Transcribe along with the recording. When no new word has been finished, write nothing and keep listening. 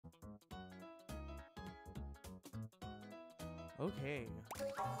Okay.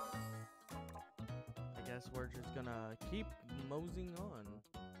 I guess we're just gonna keep moseying on.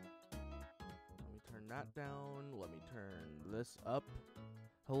 Let me turn that down. Let me turn this up.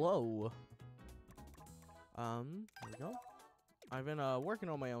 Hello. Here we go. I've been working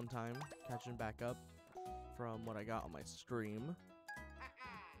on my own time, catching back up from what I got on my stream.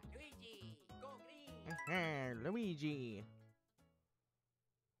 Luigi, go green. Luigi.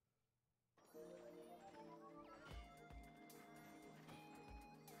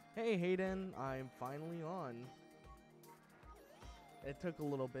 Hey Hayden, I'm finally on. It took a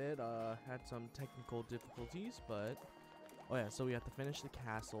little bit, had some technical difficulties, but oh yeah, so we have to finish the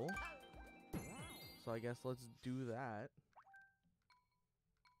castle. So I guess let's do that.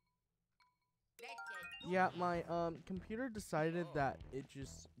 Yeah, my computer decided that it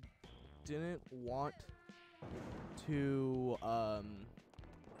just didn't want to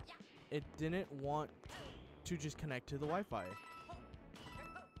just connect to the Wi-Fi.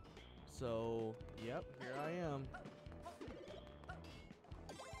 So, yep, here I am.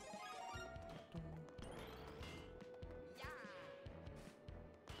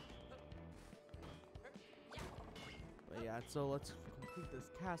 But yeah, so let's complete this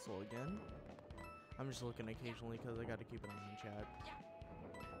castle again. I'm just looking occasionally because I got to keep an eye on chat.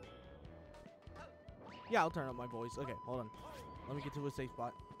 Yeah, I'll turn up my voice. Okay, hold on. Let me get to a safe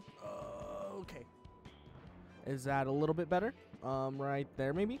spot. Okay. Is that a little bit better? Right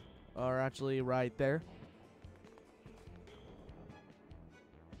there maybe? Or actually right there.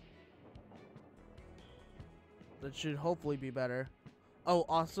 That should hopefully be better. Oh,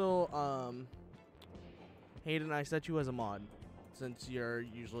 also, Hayden, I set you as a mod since you're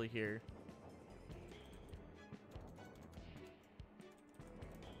usually here.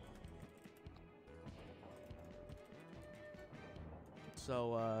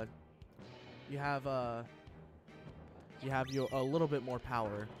 So, you have your a little bit more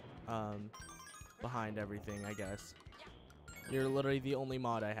power behind everything, I guess. You're literally the only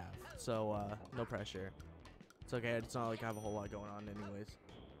mod I have, so no pressure. It's okay, it's not like I have a whole lot going on anyways.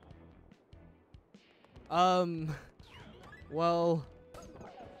 Well,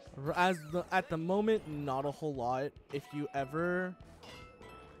 at the moment, not a whole lot. If you ever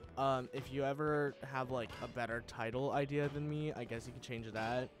have like a better title idea than me, I guess you can change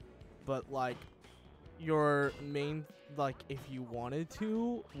that. But like your main, like if you wanted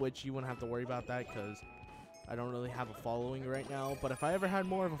to, which you wouldn't have to worry about that because I don't really have a following right now. But if I ever had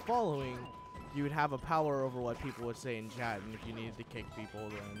more of a following, you would have a power over what people would say in chat, and if you needed to kick people,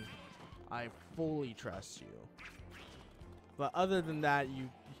 then I fully trust you. But other than that,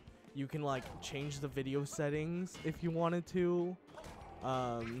 you can like change the video settings if you wanted to.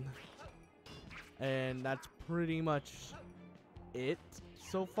 And that's pretty much it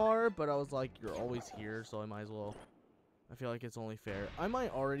so far, but I was like, you're always here, so I might as well. I feel like it's only fair. Am I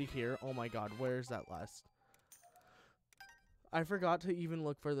already here? Oh my god, where's that last? I forgot to even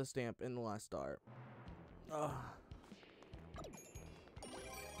look for the stamp in the last star. Ugh.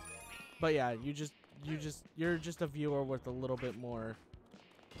 But yeah, you're just a viewer with a little bit more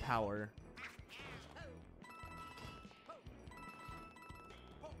power.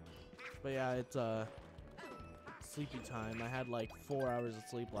 But yeah, it's sleepy time. I had like 4 hours of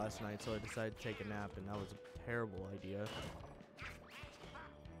sleep last night, so I decided to take a nap, and that was a terrible idea.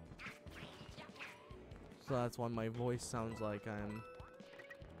 So that's why my voice sounds like I'm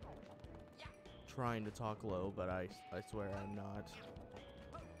trying to talk low, but I swear I'm not.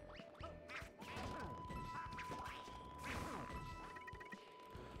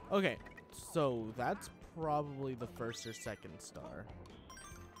 Okay, so that's probably the first or second star.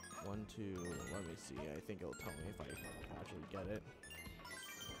 1, 2, let me see. I think it'll tell me if I actually get it.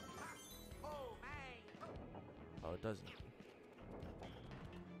 Oh, it doesn't.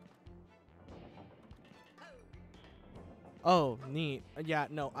 Oh, neat. Yeah,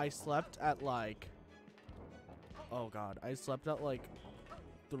 no, I slept at like... Oh god, I slept at like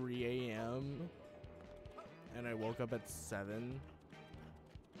 3 a.m. and I woke up at 7.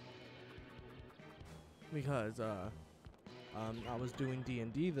 Because, I was doing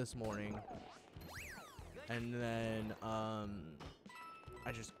D&D this morning, and then I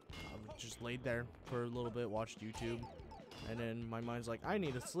just laid there for a little bit, watched YouTube, and then my mind's like, I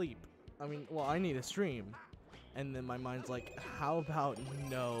need to sleep. I need to stream, and then my mind's like, how about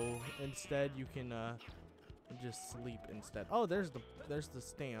no? Instead, you can just sleep instead. Oh, there's the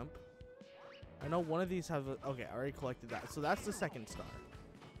stamp. I know one of these have okay, I already collected that, so that's the second star.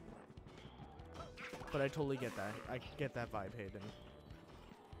 But I totally get that. I get that vibe, Hayden.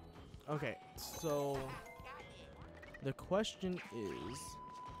 Okay, so the question is,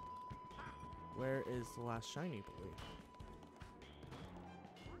 where is the last shiny boy?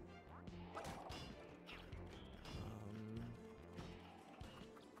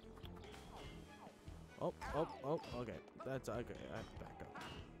 Okay. That's okay. I have to back up.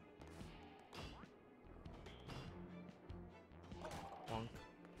 Bonk.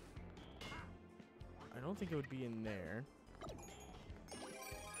 I don't think it would be in there.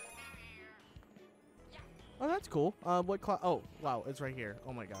 Oh, that's cool. What class? Oh, wow, it's right here.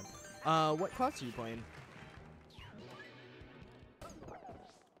 Oh my god. What class are you playing?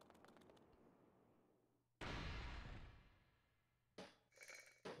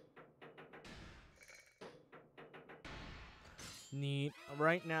 Neat.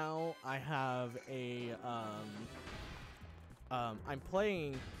 Right now, I have a I'm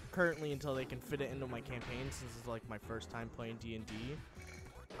playing currently until they can fit it into my campaign, since it's like my first time playing D&D.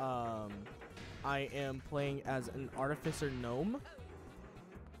 I am playing as an artificer gnome,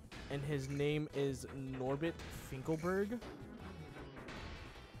 and his name is Norbit Finkelberg.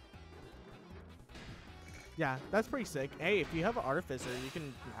 Yeah, that's pretty sick. Hey, if you have an artificer, you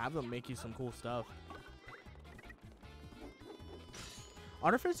can have them make you some cool stuff.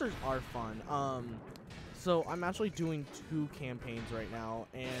 Artificers are fun. So I'm actually doing 2 campaigns right now,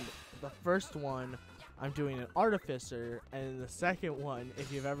 and the first one I'm doing an artificer, and the second one,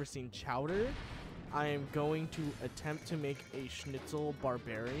 if you've ever seen Chowder, I am going to attempt to make a Schnitzel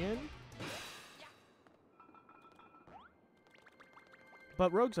barbarian.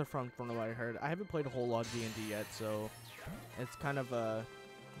 But rogues are fun from what I heard. I haven't played a whole lot of D&D yet, so it's kind of a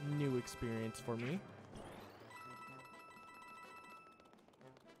new experience for me.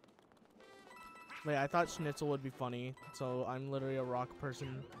 But yeah, I thought Schnitzel would be funny, so I'm literally a rock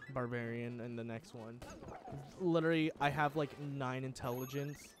person barbarian in the next one. Literally, I have like 9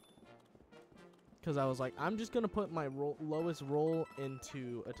 intelligence, because I was like, I'm just going to put my lowest roll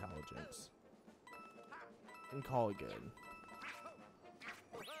into intelligence and call it good.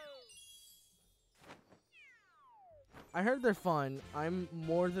 I heard they're fun. I'm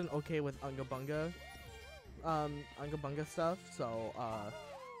more than okay with Unga Bunga stuff, so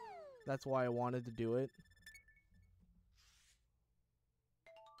that's why I wanted to do it.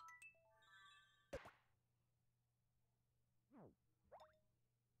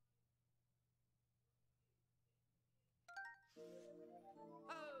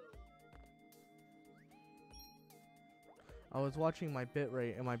 I was watching my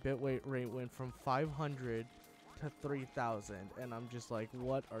bitrate, and my bitrate rate went from 500 to 3,000, and I'm just like,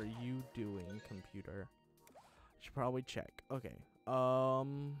 what are you doing, computer? Should probably check. Okay.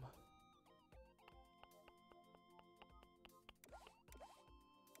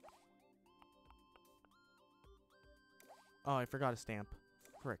 Oh, I forgot a stamp.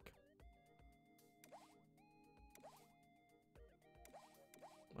 Frick.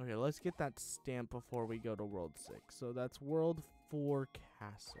 Okay, let's get that stamp before we go to World 6. So that's World 4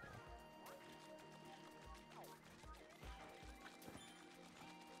 Castle.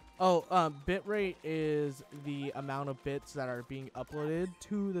 Oh, bitrate is the amount of bits that are being uploaded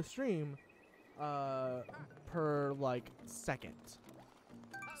to the stream per, like, second.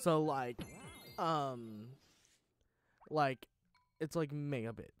 So, like, it's like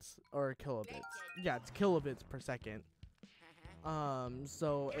megabits or kilobits. Yeah, it's kilobits per second.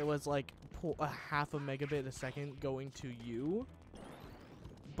 So it was like a half a megabit a second going to you,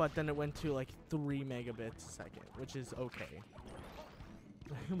 but then it went to like 3 megabits a second, which is okay.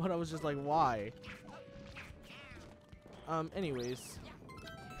 But I was just like, why? Anyways,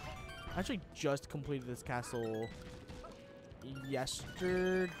 I actually just completed this castle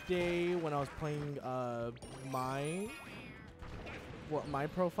yesterday when I was playing my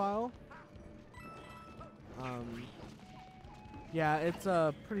profile. Yeah, it's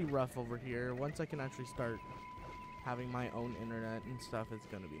pretty rough over here. Once I can actually start having my own internet and stuff, it's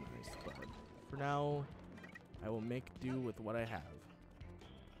gonna be nice. But for now, I will make do with what I have.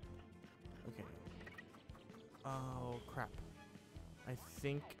 Okay. Oh crap! I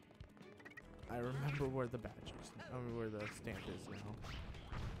think I remember where the badge is. I remember where the stamp is now,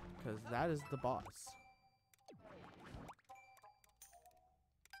 because that is the boss.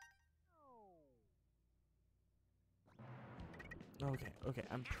 Okay,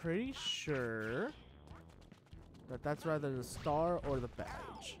 I'm pretty sure that that's rather the star or the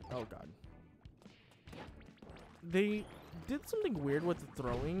badge. Oh god. They did something weird with the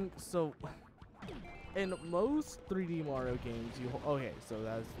throwing. So in most 3D Mario games, okay, so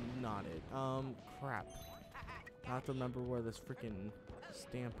that's not it. Crap. I have to remember where this freaking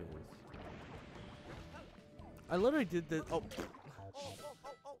stamp is. I literally did this. Oh,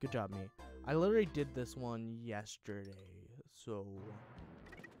 good job, me. I literally did this one yesterday. So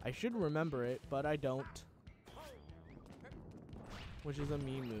I should remember it, but I don't, which is a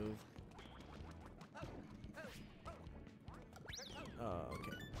me move.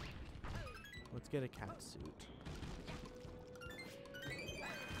 Okay. Let's get a cat suit.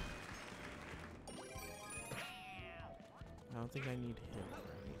 I don't think I need him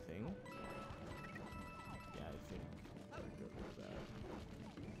or anything. Yeah, I think we're good with that.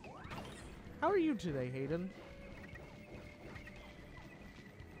 How are you today, Hayden?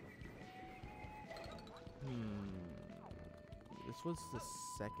 This was the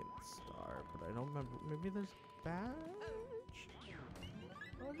second star, but I don't remember. Maybe there's a badge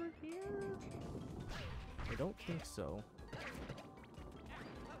over here? I don't think so.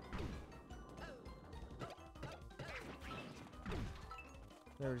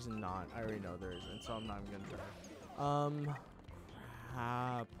 There's not. I already know there isn't, so I'm not even gonna try.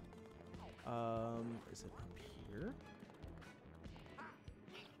 Crap. Is it up here?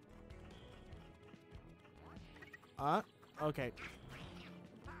 Okay.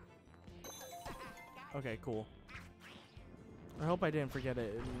 Okay, cool. I hope I didn't forget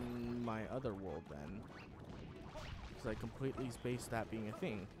it in my other world then. Because I completely spaced that being a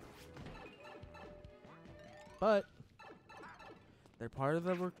thing. But they're part of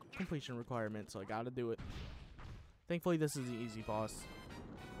the completion requirement, so I gotta do it. Thankfully, this is an easy boss.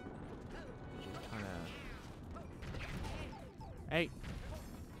 Just kind of... Hey!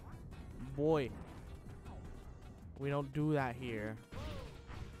 Boy. We don't do that here.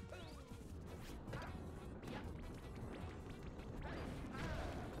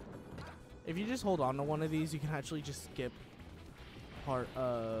 If you just hold on to one of these, you can actually just skip part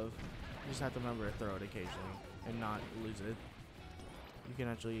of... You just have to remember to throw it occasionally and not lose it. You can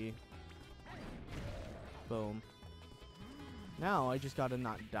actually... Boom. Now I just gotta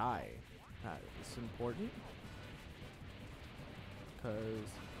not die. That is important. Because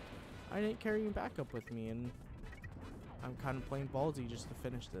I didn't carry him back up with me, and I'm kind of playing ballsy just to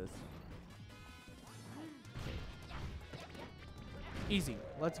finish this. Okay. Easy.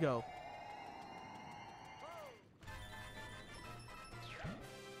 Let's go.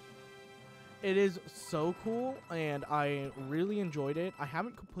 It is so cool, and I really enjoyed it. I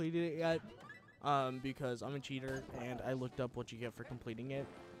haven't completed it yet because I'm a cheater, and I looked up what you get for completing it.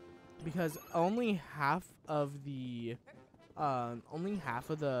 Because only half of the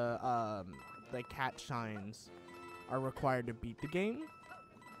cat shines are required to beat the game.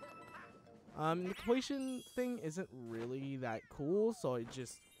 The completion thing isn't really that cool, so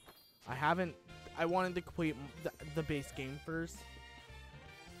I wanted to complete the base game first.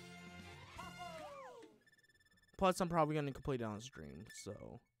 Plus, I'm probably going to complete it on stream,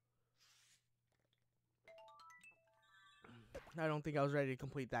 so I don't think I was ready to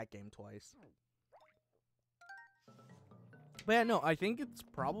complete that game twice. But yeah, no, I think it's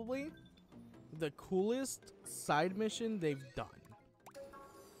probably the coolest side mission they've done.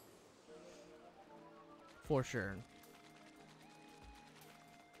 For sure.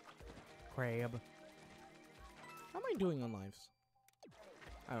 Crab. How am I doing on lives?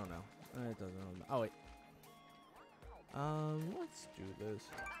 I don't know. It doesn't really matter. Oh, wait. Let's do this.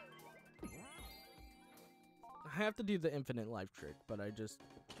 I have to do the infinite life trick, but I just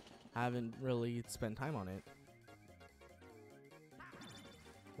haven't really spent time on it.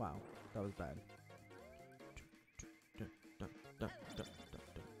 Wow, that was bad.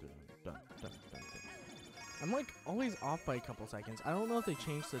 I'm like always off by a couple seconds. I don't know if they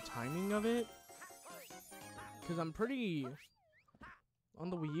changed the timing of it, because I'm pretty... On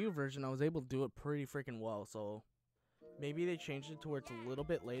the Wii U version, I was able to do it pretty freaking well, so maybe they changed it to where it's a little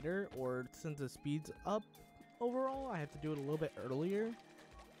bit later, or since the speed's up overall, I have to do it a little bit earlier.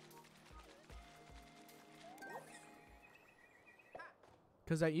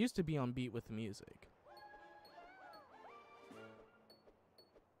 Because that used to be on beat with the music.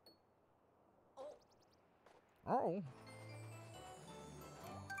 Oh.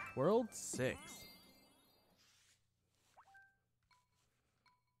 World 6.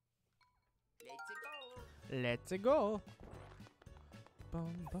 Let's go.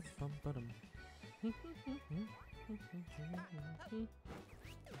 Bum, bum, bum, ba-dum. I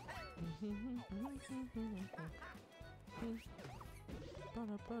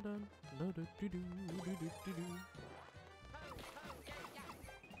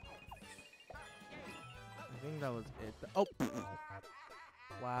think that was it. Oh!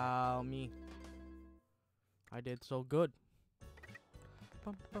 Wow, me. I did so good.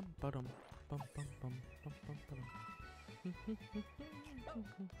 Bum, bum, ba-dum. Bum, bum, bum, bum, bum, ba-dum.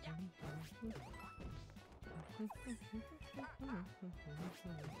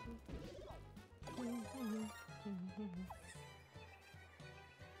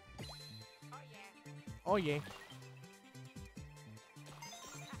 Oh yeah.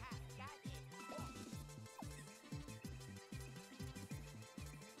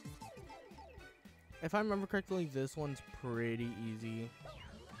 If I remember correctly, this one's pretty easy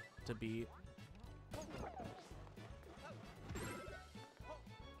to beat.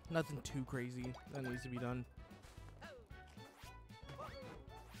 Nothing too crazy that needs to be done.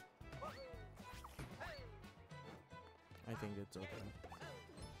 I think it's okay.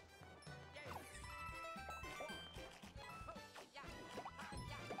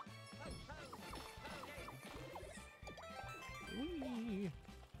 Whee!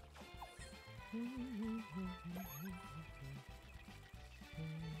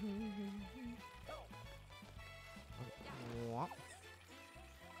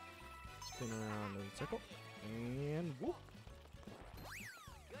 Spin around in a circle and whoop.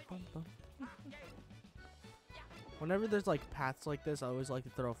 Whenever there's like paths like this, I always like to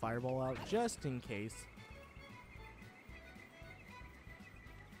throw a fireball out just in case.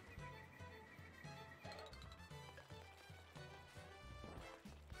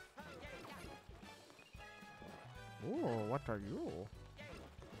 Oh, what are you?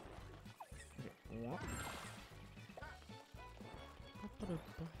 Okay, what?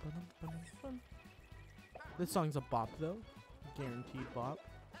 This song's a bop though. Guaranteed bop.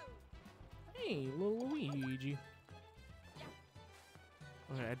 Hey, little Luigi.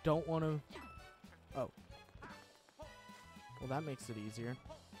 Okay, I don't want to... Oh. Well, that makes it easier.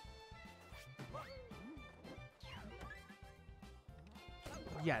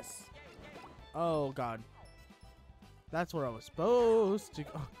 Yes. Oh, God. That's where I was supposed to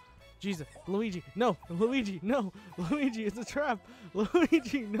go. Oh, Jesus. Luigi. No. Luigi. No. Luigi, it's a trap.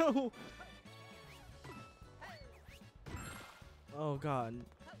 Luigi, no. Oh, God.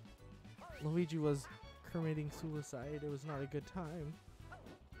 Luigi was committing suicide. It was not a good time.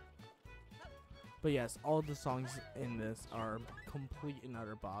 But yes, all the songs in this are complete and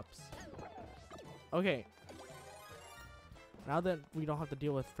utter bops. Okay. Now that we don't have to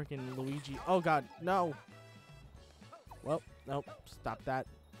deal with freaking Luigi. Oh, God. No. Well, nope. Stop that.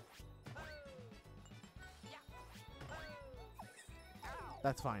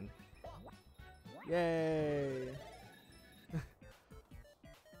 That's fine. Yay.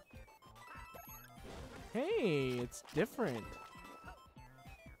 Hey, it's different.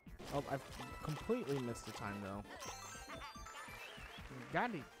 Oh, I've completely missed the time, though.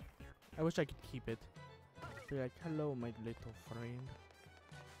 Got it. I wish I could keep it. Be like, hello, my little friend.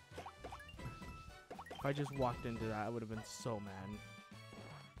 If I just walked into that, I would have been so mad.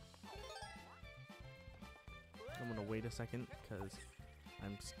 I'm gonna wait a second, because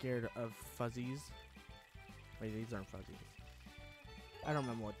I'm scared of fuzzies. Wait, these aren't fuzzies. I don't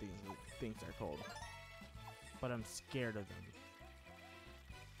remember what these things are called. But I'm scared of them.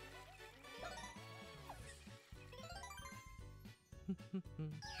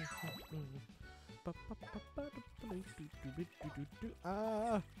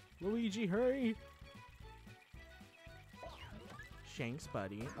 Luigi, hurry! Shanks,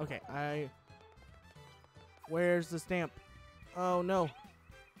 buddy. Okay, where's the stamp? Oh, no.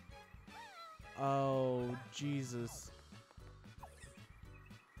 Oh, Jesus.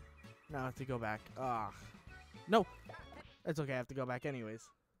 Now I have to go back. Ah. No! It's okay, I have to go back anyways.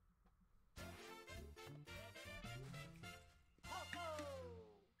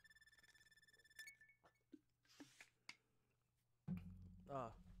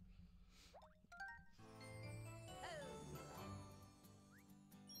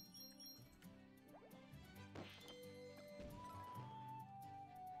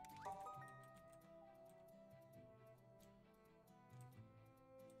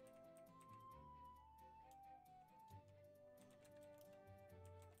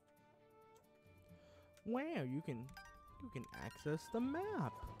 Wow, you can access the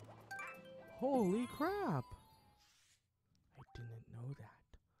map. Holy crap. I didn't know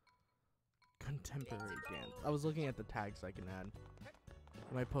that. Contemporary dance. I was looking at the tags I can add.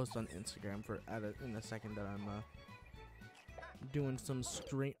 I might post on Instagram for in a second that I'm doing some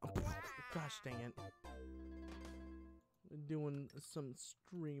stream. Oh, gosh dang it. Doing some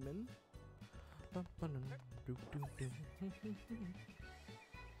streaming.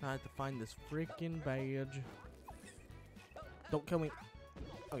 I have to find this freaking badge. Don't kill me.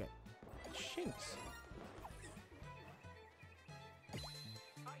 Okay. Shinks.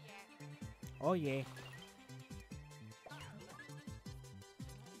 Oh yeah.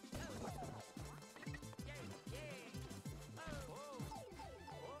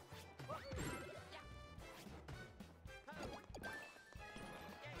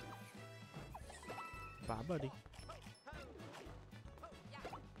 Bye, buddy.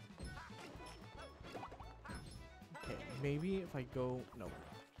 Okay, maybe if I go... No.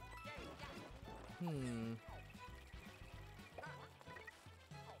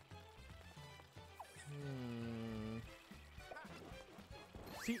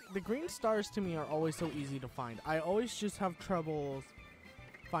 See, the green stars to me are always so easy to find. I always just have troubles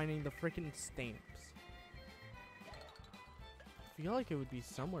finding the freaking stamps. I feel like it would be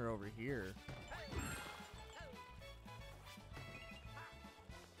somewhere over here.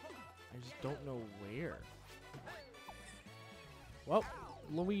 I just don't know where. Well,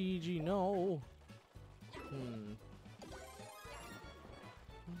 Luigi, no.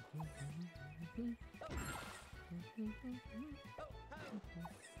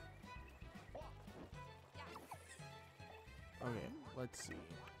 Okay, let's see.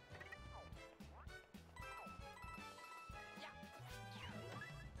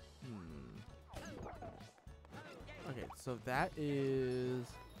 Okay, so that is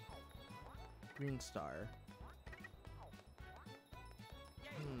green star.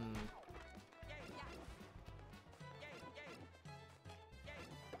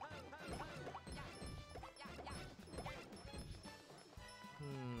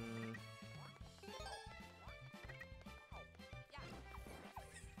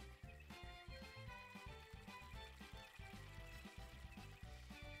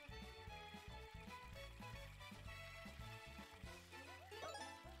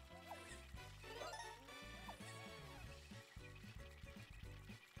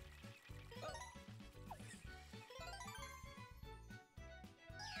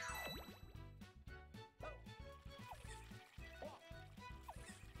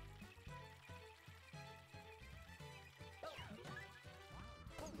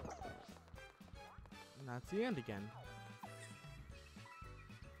 And that's the end again.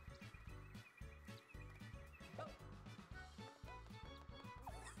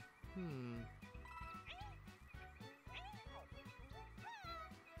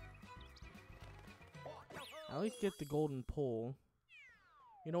 At least get the golden pole.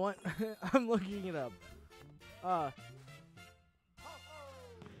 You know what? I'm looking it up. Oh.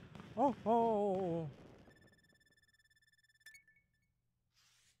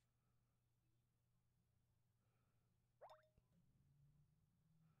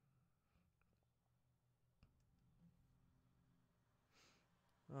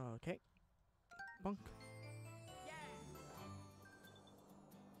 Okay. Bunk.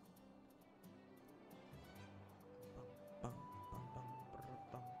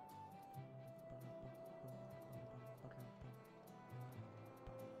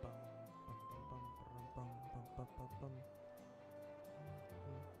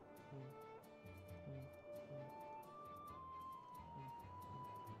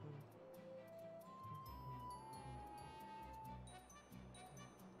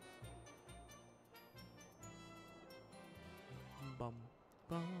 Bum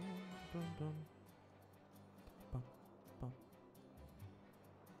bum bum bum bum bum.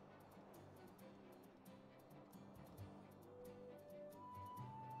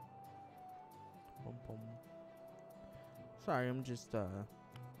 Bum bum. Sorry, I'm just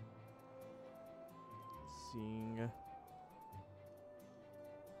seeing.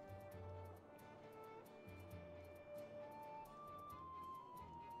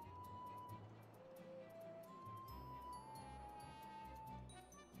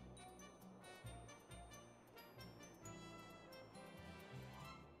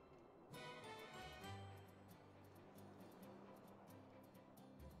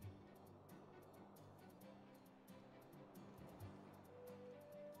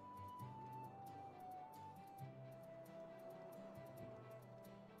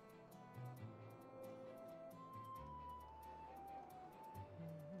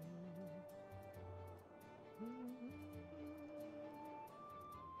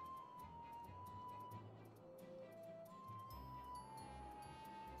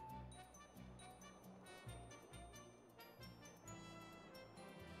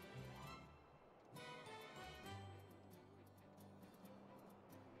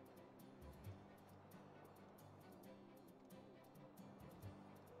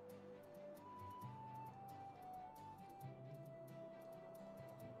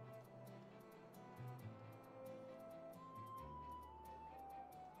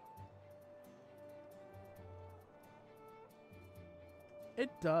 It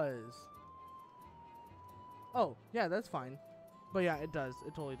does. Oh, yeah, that's fine. But yeah, it does.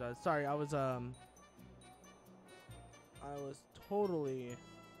 It totally does. Sorry, I was totally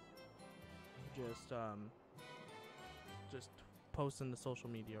just posting to social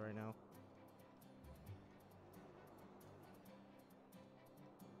media right now.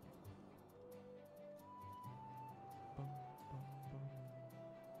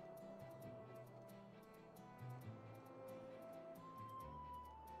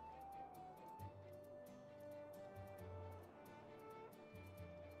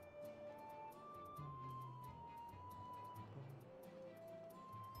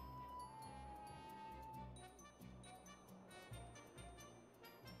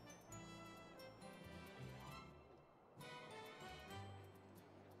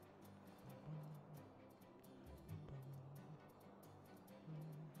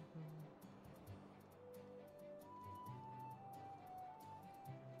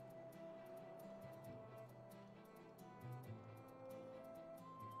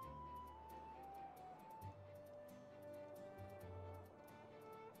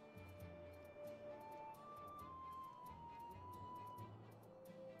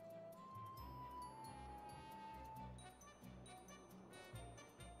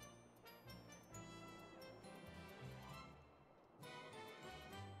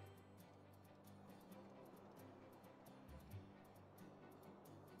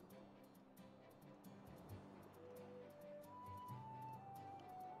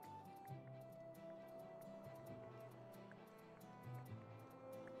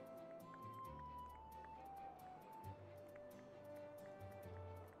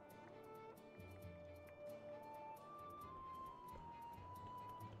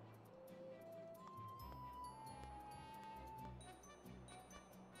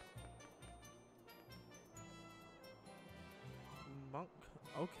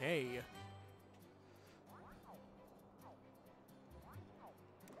 Okay.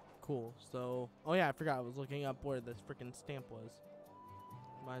 Cool. So, oh yeah, I forgot I was looking up where this freaking stamp was.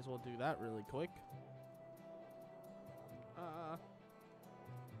 Might as well do that really quick.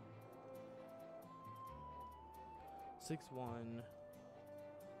 6-1.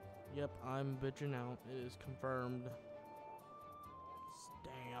 Yep, I'm bitching out. It is confirmed.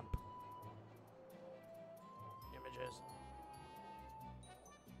 Stamp. Images.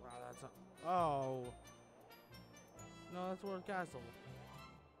 Wow, that's a... Oh. No, that's World Castle.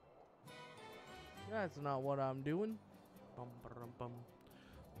 That's not what I'm doing. Bum bum bum.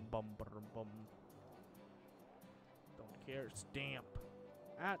 Bum bum bum. Don't care. Stamp.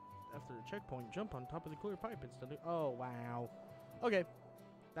 After the checkpoint, jump on top of the clear pipe instead of... Oh, wow. Okay.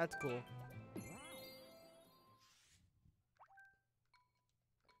 That's cool.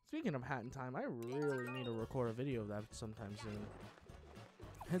 Speaking of Hat in Time, I really need to record a video of that sometime soon.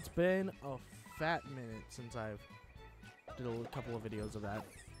 It's been a fat minute since I've did a couple of videos of that.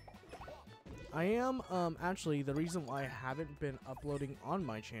 I am, actually, the reason why I haven't been uploading on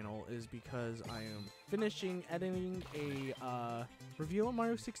my channel is because I am finishing editing a, review on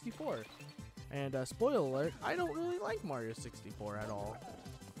Mario 64. And, spoiler alert, I don't really like Mario 64 at all.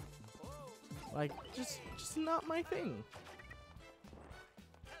 Like, just not my thing.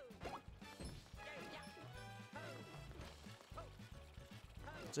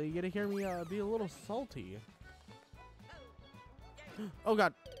 So you get to hear me, be a little salty. Oh,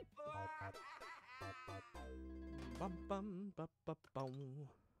 God. Bum bum bum bum bum.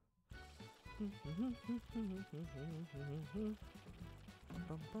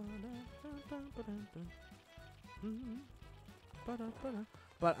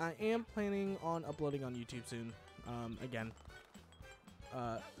 But I am planning on uploading on YouTube soon. Again,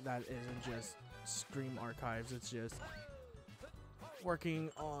 that isn't just stream archives. It's just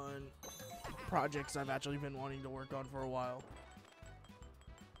working on projects I've actually been wanting to work on for a while.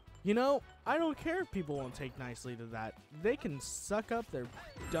 You know, I don't care if people won't take nicely to that. They can suck up their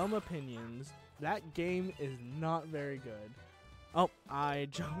dumb opinions. That game is not very good. Oh, I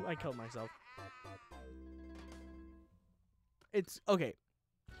killed myself. It's okay.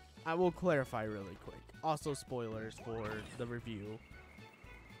 I will clarify really quick. Also, spoilers for the review.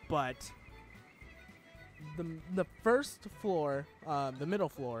 But the first floor, the middle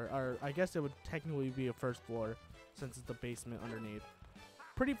floor, or I guess it would technically be a first floor since it's the basement underneath.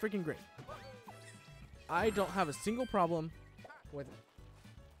 Pretty freaking great. I don't have a single problem with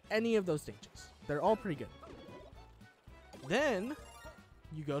any of those stages. They're all pretty good. Then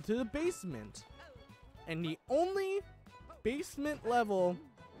you go to the basement, and the only basement level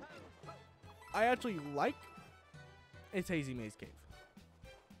I actually like is Hazy Maze Cave.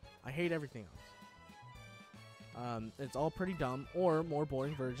 I hate everything else. It's all pretty dumb or more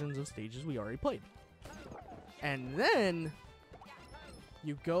boring versions of stages we already played. And then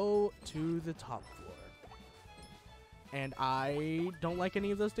you go to the top floor. And I don't like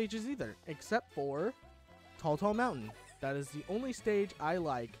any of those stages either, except for Tall Tall Mountain. That is the only stage I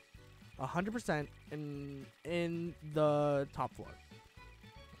like 100% in the top floor.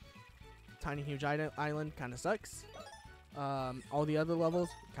 Tiny Huge Island kind of sucks. All the other levels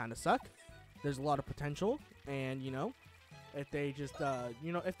kind of suck. There's a lot of potential, and you know, if they just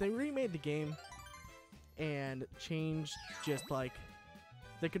if they remade the game and changed just like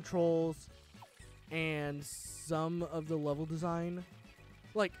the controls and some of the level design,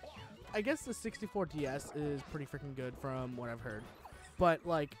 like I guess the 64 DS is pretty freaking good from what I've heard, but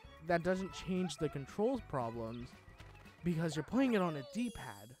like that doesn't change the controls problems because you're playing it on a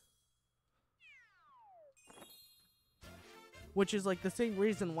D-pad, which is like the same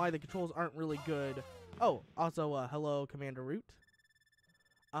reason why the controls aren't really good. Oh, also hello Commander Root.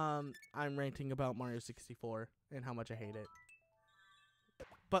 I'm ranting about Mario 64 and how much I hate it.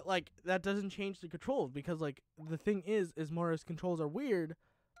 But like that doesn't change the controls because like the thing is Mario's controls are weird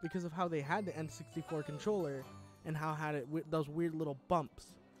because of how they had the N64 controller and how had it those weird little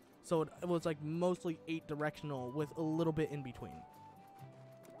bumps. So it was like mostly 8 directional with a little bit in between,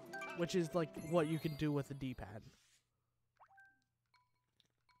 which is like what you can do with a D-pad.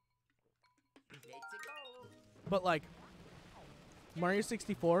 But like Mario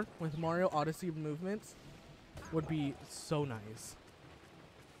 64 with Mario Odyssey movements would be so nice.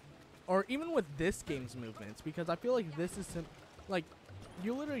 Or even with this game's movements, because I feel like this is like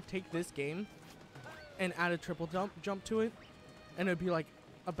you literally take this game and add a triple jump to it, and it'd be like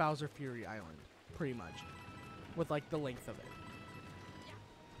a Bowser Fury Island, pretty much, with like the length of it.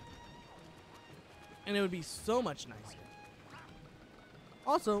 And it would be so much nicer.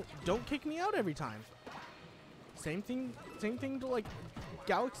 Also, don't kick me out every time. Same thing to like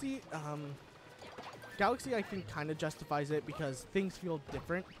Galaxy, Galaxy I think kind of justifies it because things feel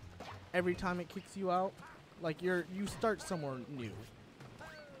different every time it kicks you out. Like you start somewhere new.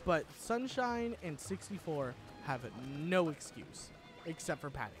 But Sunshine and 64 have no excuse except for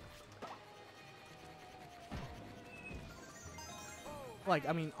padding. Like,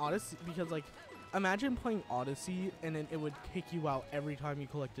 I mean, Odyssey, because, like, imagine playing Odyssey and then it would kick you out every time you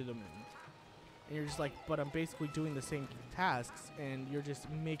collected a moon. And you're just like, but I'm basically doing the same tasks and you're just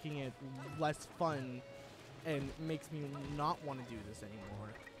making it less fun and makes me not want to do this anymore.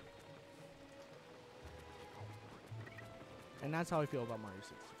 And that's how I feel about Mario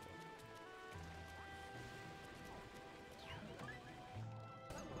 64.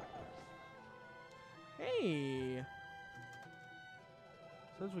 Hey!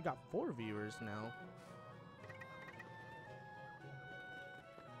 Says we got 4 viewers now.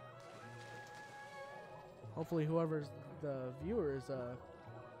 Hopefully whoever's the viewer is,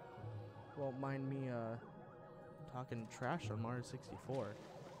 won't mind me, talking trash on Mario 64.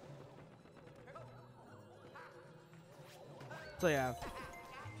 So yeah.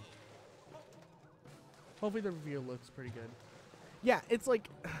 Hopefully the review looks pretty good. Yeah, it's like,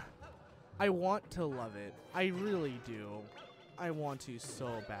 I want to love it. I really do. I want to so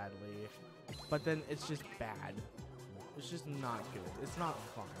badly. But then it's just bad. It's just not good. It's not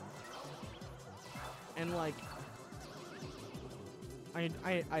fun. And like,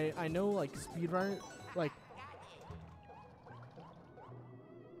 I know like speedrun, like,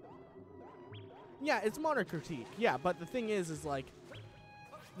 yeah, it's modern critique. Yeah, but the thing is like,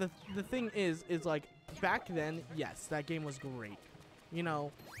 the thing is like, back then, yes, that game was great, you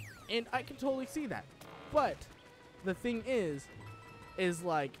know, and I can totally see that. But the thing is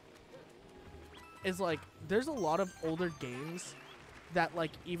like, there's a lot of older games that,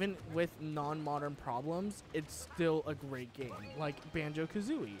 like, even with non-modern problems, it's still a great game, like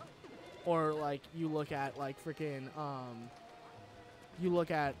Banjo-Kazooie, or like you look at like freaking you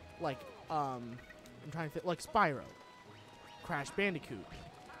look at like I'm trying to think, like Spyro, Crash Bandicoot,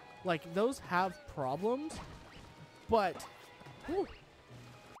 like those have problems, but whew,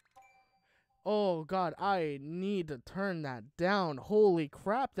 oh god, I need to turn that down. Holy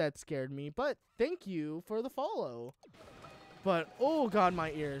crap, that scared me. But thank you for the follow. But, oh god,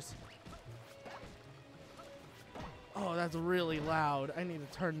 my ears. Oh, that's really loud. I need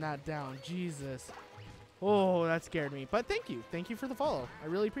to turn that down. Jesus. Oh, that scared me. But thank you. Thank you for the follow. I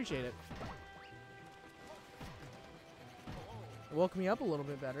really appreciate it. It woke me up a little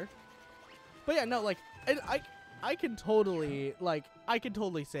bit better. But yeah, no, like, I can totally, like, I can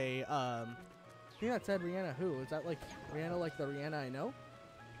totally say, I think that said Rihanna who? Is that, like, Rihanna like the Rihanna I know?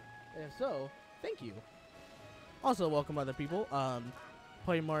 If so, thank you. Also, welcome other people.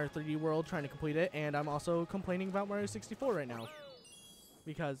 Playing Mario 3D World, trying to complete it, and I'm also complaining about Mario 64 right now.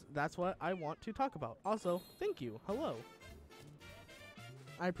 Because that's what I want to talk about. Also, thank you. Hello.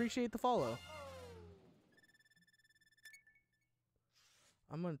 I appreciate the follow.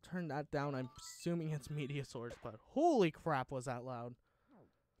 I'm going to turn that down. I'm assuming it's Media Source, but holy crap was that loud.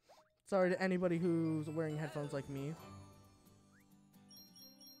 Sorry to anybody who's wearing headphones like me.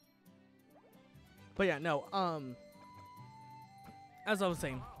 But yeah, no, as I was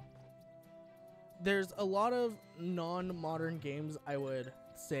saying, there's a lot of non-modern games, I would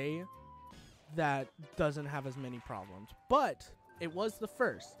say, that doesn't have as many problems. But it was the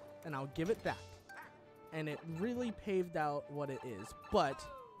first, and I'll give it that. And it really paved out what it is. But,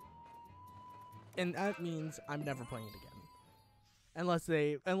 and that means I'm never playing it again.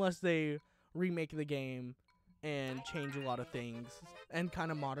 Unless they remake the game and change a lot of things and kind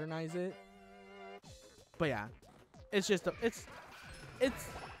of modernize it. But yeah, it's just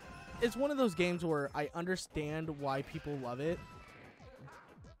it's one of those games where I understand why people love it,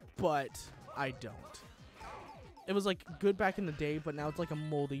 but I don't. It was like good back in the day, but now it's like a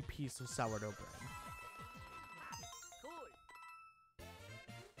moldy piece of sourdough bread.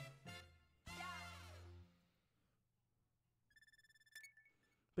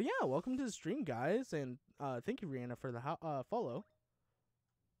 But yeah, welcome to the stream, guys, and thank you, Rihanna, for the follow.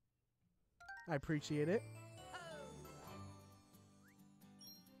 I appreciate it.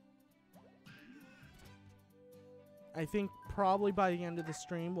 I think probably by the end of the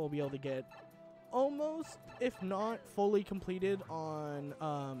stream we'll be able to get almost, if not fully completed on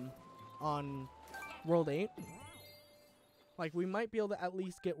World 8. Like, we might be able to at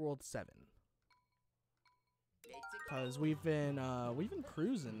least get World 7. Cause we've been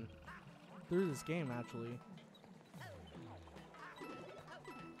cruising through this game actually.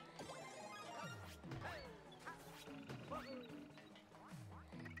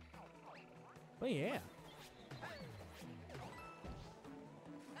 But yeah.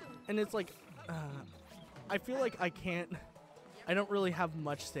 And it's like, I feel like I don't really have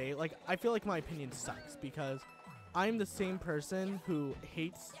much say. Like, I feel like my opinion sucks because I'm the same person who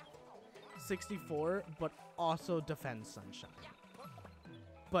hates 64 but also defends Sunshine.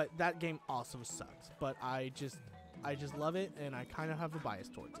 But that game also sucks. But I just love it, and I kind of have a bias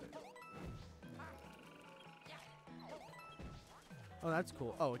towards it. Oh, that's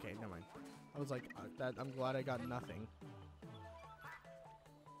cool. Oh, okay, never mind. I was like, I'm glad I got nothing.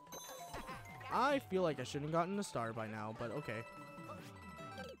 I feel like I shouldn't have gotten a star by now, but okay.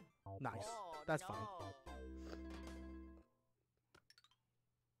 Nice. That's fine.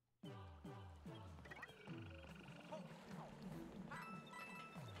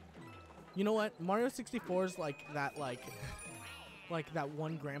 You know what? Mario 64 is like that, like that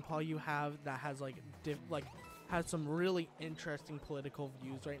one grandpa you have that has has some really interesting political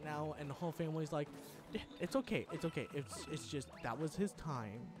views right now, and the whole family's like, it's okay, it's okay. It's just that was his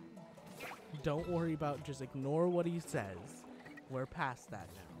time. Don't worry about, just ignore what he says. We're past that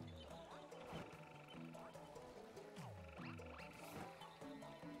now.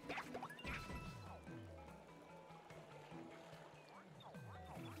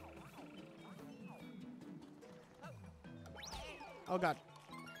 Oh god.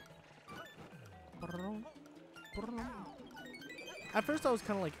 At first I was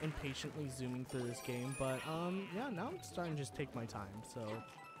kind of like impatiently zooming through this game, but yeah, now I'm starting to just take my time, so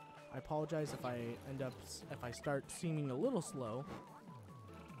I apologize if I start seeming a little slow.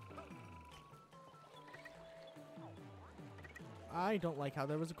 I don't like how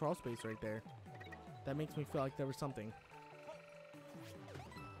there was a crawl space right there. That makes me feel like there was something.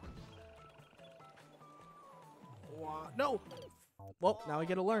 No! Well, now I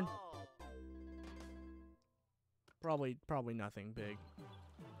get to learn. Probably nothing big.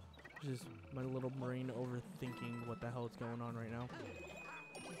 Just my little brain overthinking what the hell is going on right now.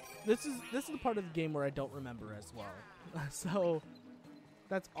 This is the part of the game where I don't remember as well. So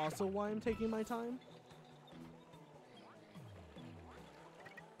that's also why I'm taking my time.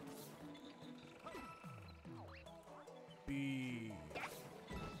 B.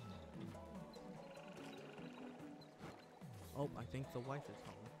 Oh, I think the wife is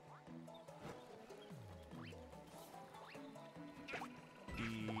home. B.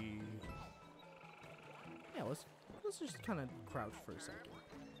 Yeah, let's just kind of crouch for a second.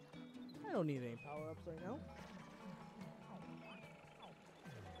 I don't need any power-ups right now.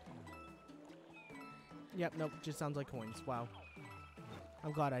 Yep, nope, just sounds like coins. Wow.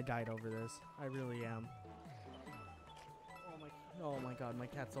 I'm glad I died over this. I really am. Oh my god, my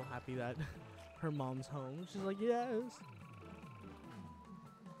cat's so happy that her mom's home. She's like, yes.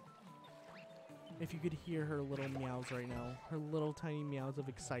 If you could hear her little meows right now. Her little tiny meows of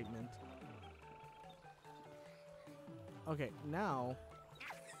excitement. Okay, now...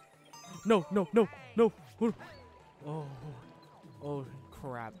 No! Oh,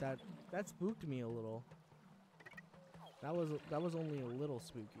 crap. That spooked me a little. That was only a little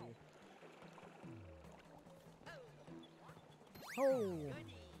spooky. Oh!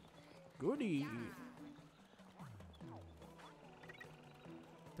 Goody!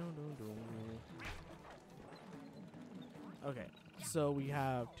 Okay, so we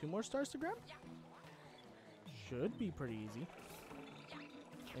have 2 more stars to grab. Should be pretty easy.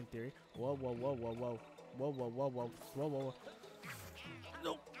 In theory. Whoa.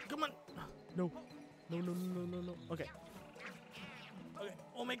 No, come on. No. Okay. Okay,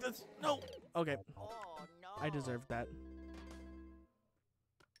 we'll make this. No. Okay. I deserved that.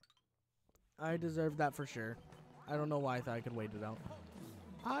 I deserved that for sure. I don't know why I thought I could wait it out.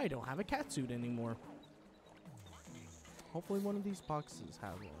 I don't have a cat suit anymore. Hopefully one of these boxes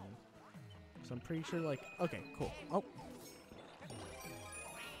have one. So I'm pretty sure, like, okay, cool. Oh.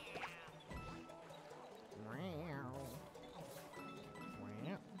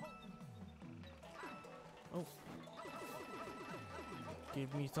 Oh.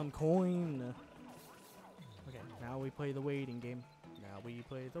 Give me some coin. Okay, now we play the waiting game. Now we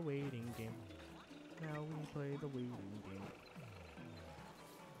play the waiting game. Now we play the waiting game.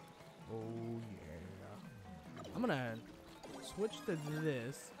 Oh yeah. I'm gonna switch to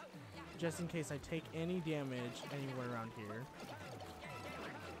this just in case I take any damage anywhere around here.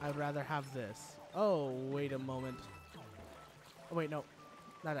 I'd rather have this. Oh, wait a moment. Oh wait, no.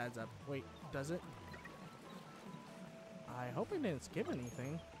 That adds up. Wait, does it? I hope I didn't skip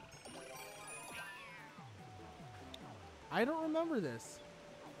anything. I don't remember this.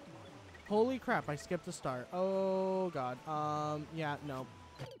 Holy crap, I skipped a star. Oh god. Yeah, no.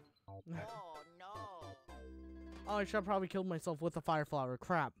 Oh no. Oh, I should have probably killed myself with a fire flower.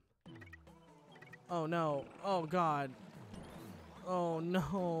 Crap. Oh no. Oh god. Oh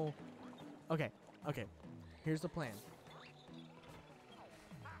no. Okay, okay. Here's the plan.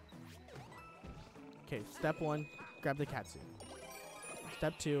 Okay, step 1, grab the Katsu.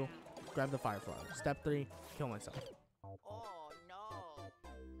 Step 2, grab the fire flower. Step 3, kill myself. Oh no.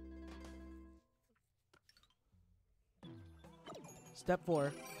 Step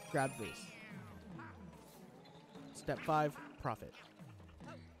 4, grab this. Step 5, profit.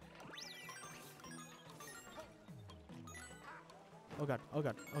 Oh god, oh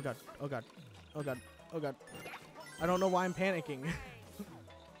god, oh god, oh god, oh god, oh god. I don't know why I'm panicking.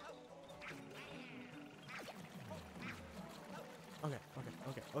 Okay, okay,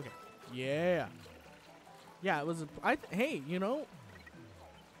 okay, okay. Yeah. Yeah, it was hey, you know,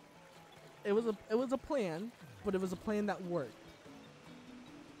 it was a plan, but it was a plan that worked.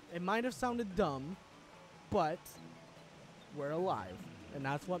 It might have sounded dumb, but we're alive, and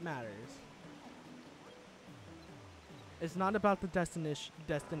that's what matters. It's not about the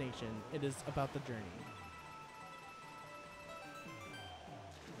destination, it is about the journey.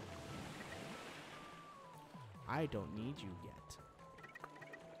 I don't need you yet.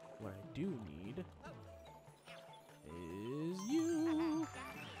 What I do need is you.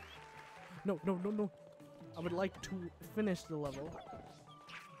 No, no, no, no. I would like to finish the level.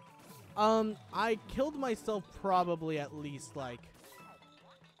 I killed myself probably at least like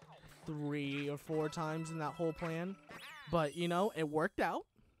 3 or 4 times in that whole plan. But, you know, it worked out.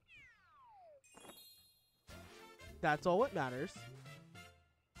 That's all that matters.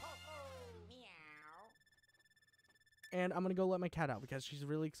 And I'm gonna go let my cat out because she's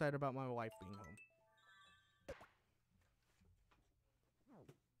really excited about my wife being home. Go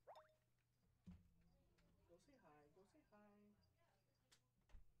say hi, go say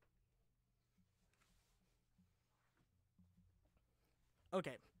hi.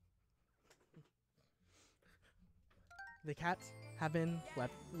 Okay. The cats have been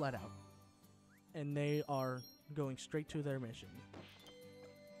let out. And they are going straight to their mission.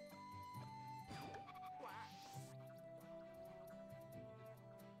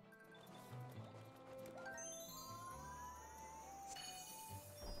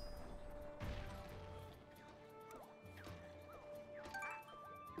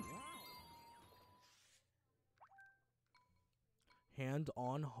 Hand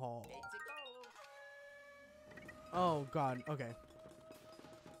on haul. Oh god, okay.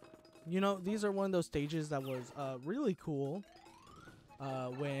 You know, these are one of those stages that was really cool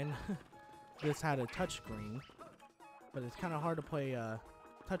when this had a touchscreen. But it's kind of hard to play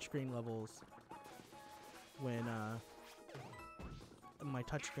touchscreen levels when my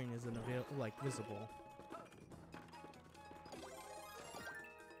touchscreen isn't visible.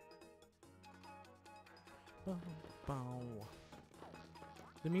 Bow, bow.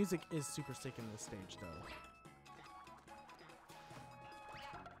 The music is super sick in this stage, though.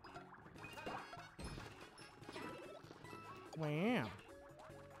 Wow.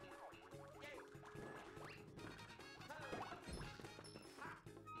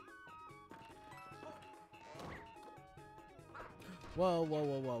 Whoa, whoa,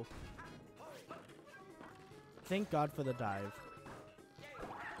 whoa, whoa. Thank God for the dive.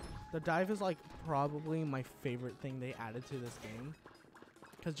 The dive is like probably my favorite thing they added to this game.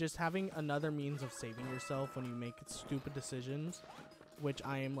 Because just having another means of saving yourself when you make stupid decisions, which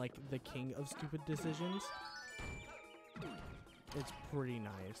I am like the king of stupid decisions, it's pretty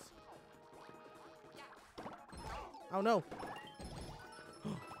nice. Oh no!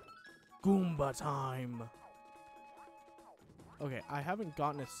 Goomba time! Okay, I haven't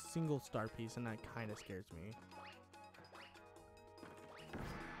gotten a single star piece and that kind of scares me.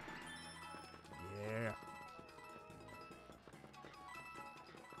 Yeah.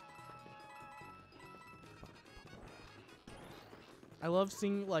 I love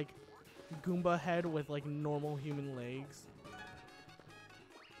seeing like Goomba head with like normal human legs.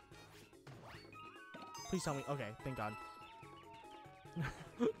 Please tell me. Okay, thank God.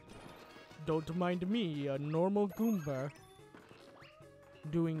 Don't mind me, a normal Goomba.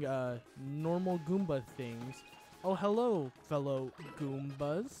 Doing normal Goomba things. Oh, hello, fellow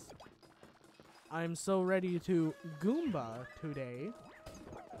Goombas. I'm so ready to Goomba today.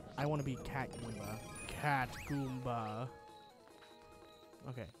 I want to be Cat Goomba. Cat Goomba.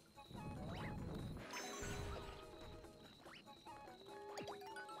 Okay.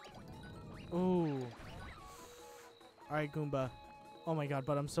 Ooh. Alright, Goomba. Oh my god,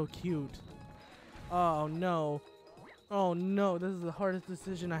 but I'm so cute. Oh no. Oh no, this is the hardest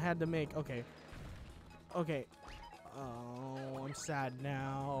decision I had to make. Okay. Okay. Oh, I'm sad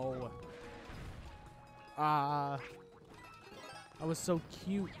now. I was so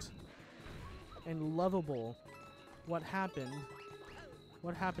cute and lovable. What happened?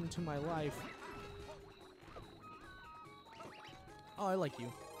 What happened to my life? Oh, I like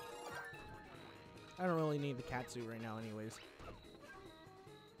you. I don't really need the cat suit right now anyways.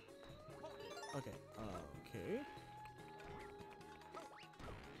 Okay, okay.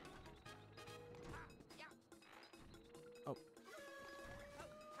 Oh.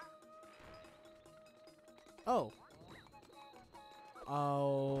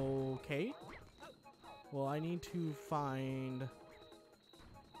 Oh. Okay. Well, I need to find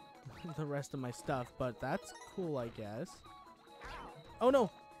the rest of my stuff, but that's cool, I guess. Oh,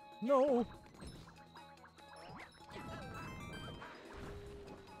 no. No.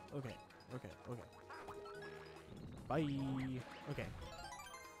 Okay. Okay. Okay. Bye. Okay.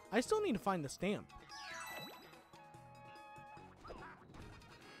 I still need to find the stamp.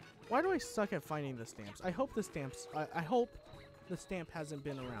 Why do I suck at finding the stamps? I hope the stamps... I hope the stamp hasn't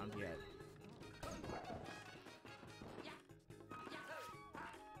been around yet.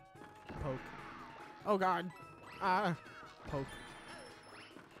 Poke. Oh god. Ah. Poke.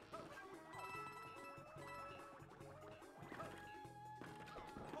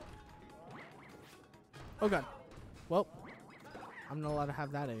 Oh god. Well, I'm not allowed to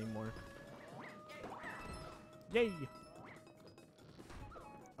have that anymore. Yay!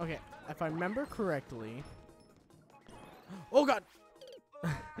 Okay, if I remember correctly... Oh god!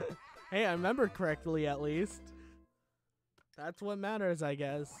 Hey, I remembered correctly at least. That's what matters, I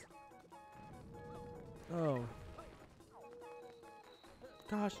guess. Oh.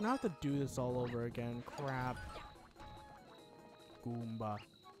 Gosh, now I have to do this all over again. Crap. Goomba.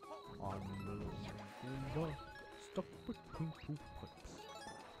 On the Goomba. Stuck between two pipes.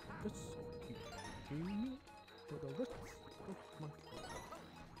 Let's keep gaming for the rest of my life.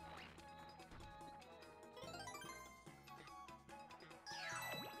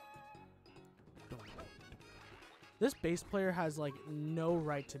 This bass player has like no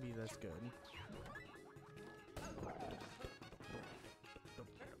right to be this good.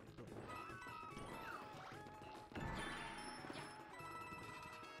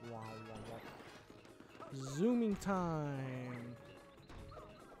 Zooming time.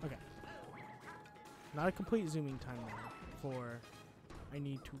 Okay. Not a complete zooming time now, for I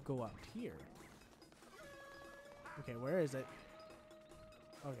need to go up here. Okay, where is it?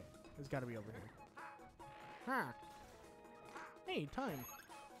 Okay, it's got to be over here. Ha! Hey, time.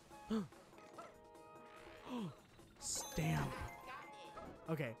 Stamp.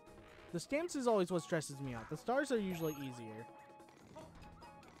 Okay. The stamps is always what stresses me out. The stars are usually easier.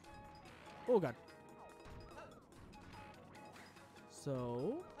 Oh god.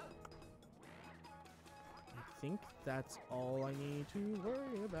 So I think that's all I need to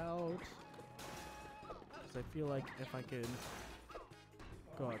worry about. Because I feel like if I could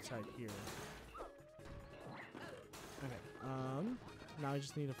go outside here. Okay, now I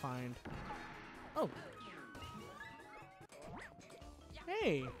just need to find... Oh!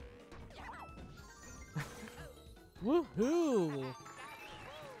 Hey! Woohoo!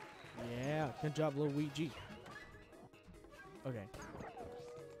 Yeah, good job, Luigi. Okay.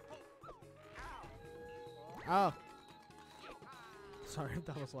 Oh! Sorry if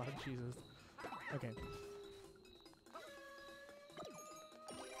that was loud, Jesus. Okay.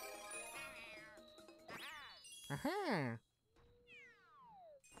 Aha!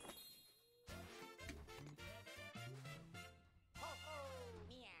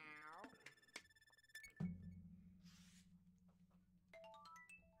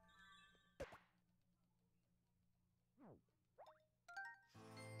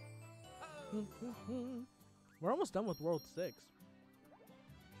 We're almost done with World 6.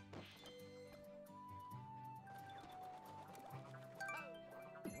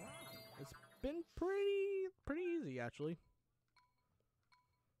 It's been pretty easy, actually.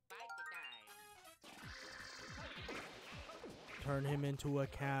 Turn him into a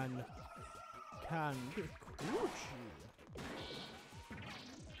can. Candy Crunchy.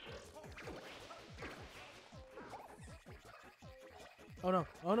 Oh no,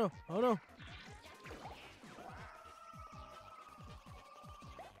 oh no, oh no.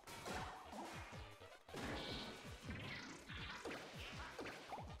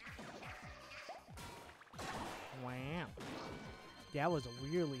 Wow. That was a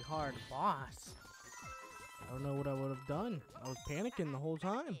really hard boss. I don't know what I would have done. I was panicking the whole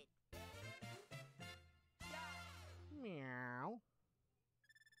time. Meow.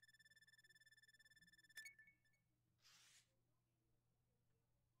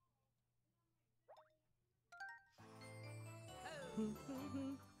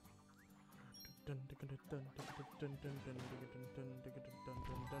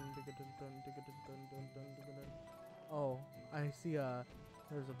 Oh, I see a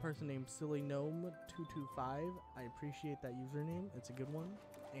There's a person named Silly Gnome 225. I appreciate that username. It's a good one.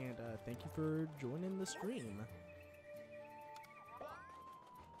 And thank you for joining the stream.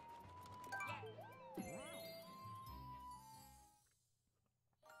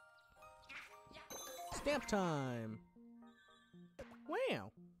 Stamp time!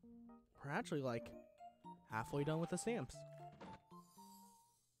 Wow! We're actually like halfway done with the stamps.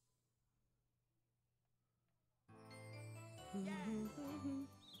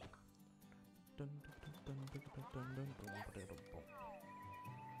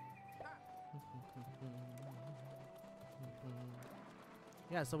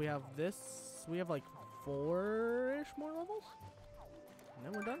 Yeah, so we have this. We have like 4-ish more levels, and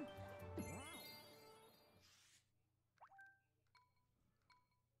then we're done.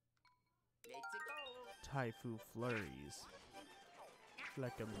 Taifu flurries.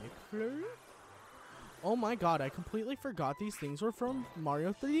 Like a McFlurry? Oh my god, I completely forgot these things were from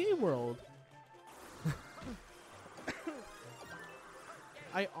Mario 3D World.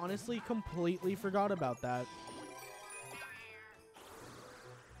 I honestly completely forgot about that.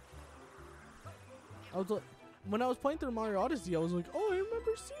 When I was playing through Mario Odyssey, I was like, oh, I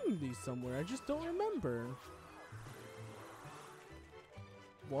remember seeing these somewhere. I just don't remember.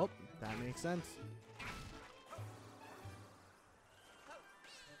 Well, that makes sense.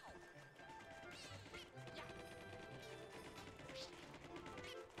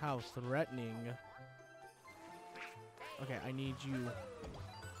 How threatening. Okay, I need you.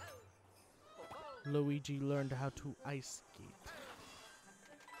 Luigi learned how to ice skate.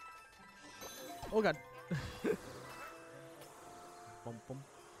 Oh god. Bum, bum.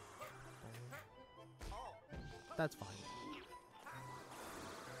 That's fine.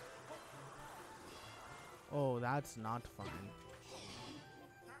 Oh, that's not fine.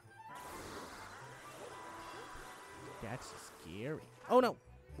 That's scary. Oh no!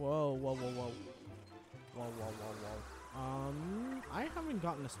 Whoa, whoa, whoa, whoa. Whoa, whoa, whoa, whoa. I haven't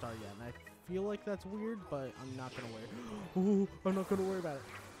gotten a star yet, and I feel like that's weird, but I'm not gonna worry. Ooh, I'm not gonna worry about it.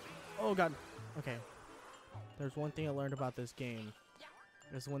 Oh god. Okay. There's one thing I learned about this game.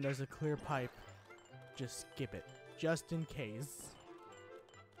 Is when there's a clear pipe, just skip it. Just in case.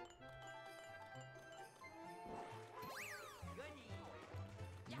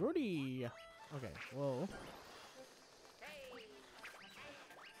 Goody! Okay, whoa.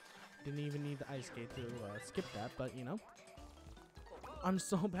 Didn't even need the ice skate to skip that, but you know. I'm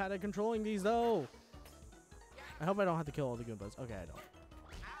so bad at controlling these though. I hope I don't have to kill all the Goombas. Okay, I don't.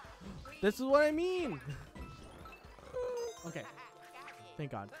 This is what I mean. Okay.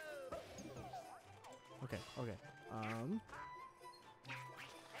 Thank God. Okay, okay.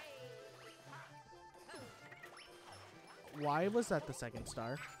 Why was that the second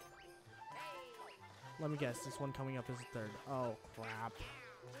star? Let me guess, this one coming up is the third. Oh, crap.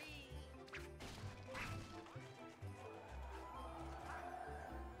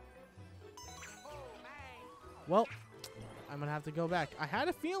 Well, I'm gonna have to go back. I had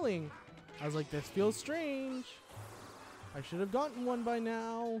a feeling. I was like, this feels strange. I should have gotten one by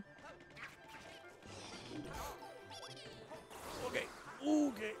now. Okay.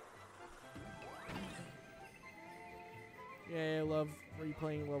 Okay. Yeah, I love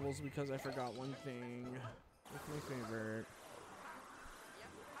replaying levels because I forgot one thing. It's my favorite.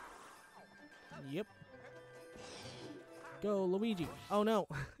 Yep. Go, Luigi. Oh no.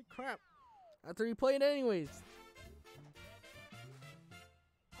 Crap. I have to replay it anyways.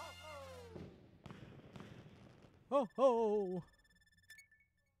 Oh ho!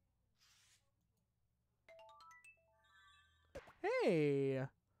 Hey!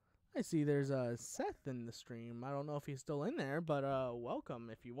 I see there's a Seth in the stream. I don't know if he's still in there, but welcome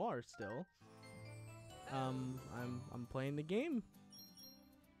if you are still. I'm playing the game.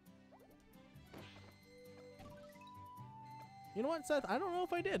 You know what, Seth? I don't know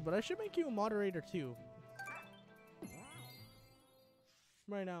if I did, but I should make you a moderator too.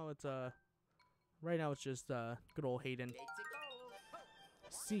 Right now it's just good old Hayden.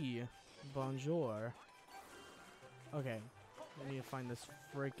 Si, bonjour. Okay, I need to find this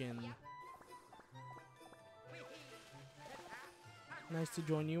freaking. Nice to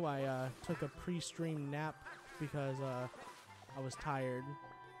join you. I took a pre-stream nap because I was tired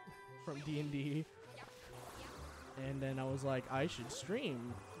from D&D. And then I was like, I should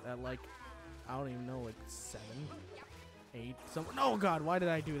stream at like, I don't even know, like 7, 8, something. Oh god, why did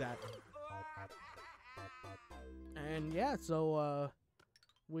I do that? And yeah, so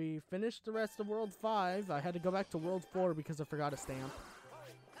we finished the rest of World 5. I had to go back to World 4 because I forgot a stamp.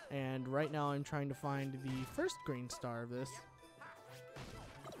 And right now I'm trying to find the first green star of this.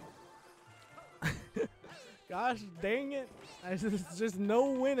 Gosh dang it. There's just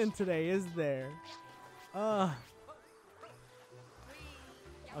no winning today, is there? Okay.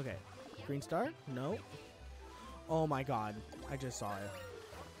 Green star? No. Oh my god. I just saw it.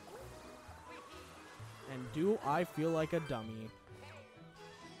 And do I feel like a dummy?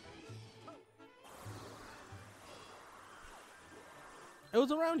 It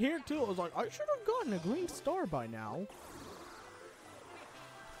was around here too. I was like, I should have gotten a green star by now.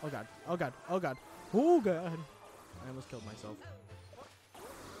 Oh god. Oh god. Oh god. Oh god. I almost killed myself.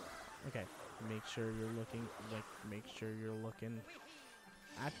 Okay. Make sure you're looking. Like, make sure you're looking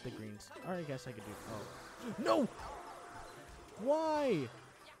at the greens. Or I guess I could do. Oh. No! Why?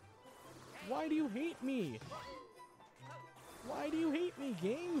 Why do you hate me? Why do you hate me,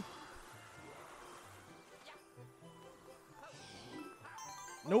 game?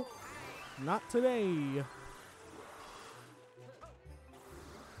 Nope. Not today. You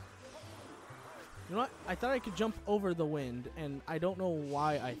know what? I thought I could jump over the wind, and I don't know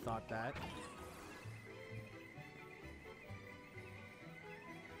why I thought that.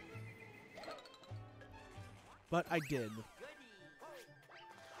 But I did.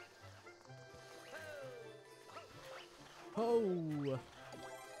 Oh.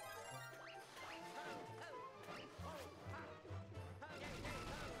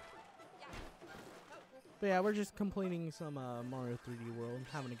 But yeah, we're just completing some Mario 3D World,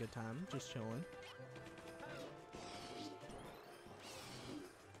 having a good time, just chilling.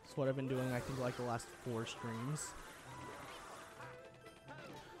 That's what I've been doing, I think, like the last 4 streams.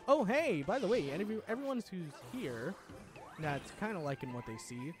 Oh, hey, by the way, everyone who's here that's kind of liking what they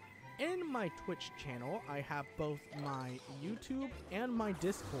see, in my Twitch channel, I have both my YouTube and my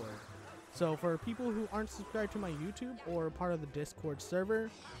Discord. So for people who aren't subscribed to my YouTube or part of the Discord server,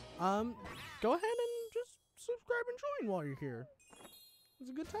 go ahead and just subscribe and join while you're here. It's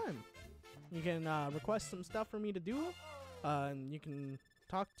a good time. You can request some stuff for me to do. You can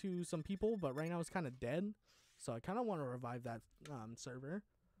talk to some people, but right now it's kind of dead. So I kind of want to revive that server.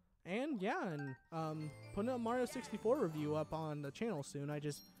 And yeah, and putting a Mario 64 review up on the channel soon. I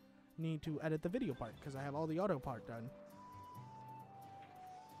just need to edit the video part because I have all the auto part done.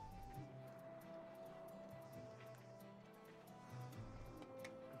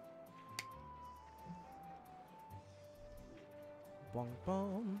 Bong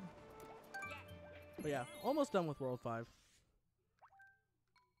bong. But yeah, almost done with World 5.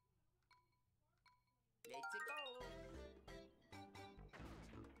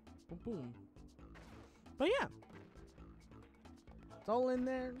 Boom, boom. But yeah, it's all in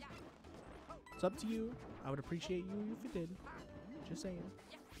there. It's up to you. I would appreciate you if you did. Just saying.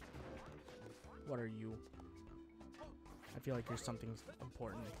 What are you? I feel like there's something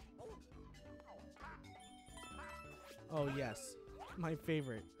important. Oh yes, my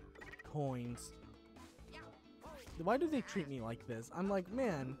favorite. Coins. Why do they treat me like this? I'm like,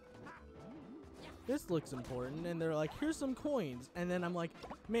 man, this looks important. And they're like, here's some coins. And then I'm like,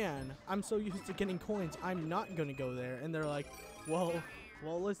 man, I'm so used to getting coins, I'm not gonna go there. And they're like, well,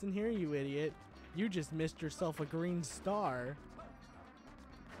 listen here, you idiot. You just missed yourself a green star.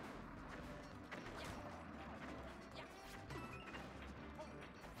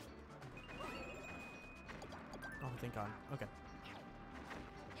 Oh, thank God. Okay.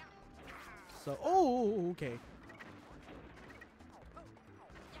 So, oh, okay.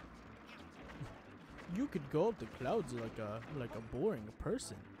 You could go up the clouds like a boring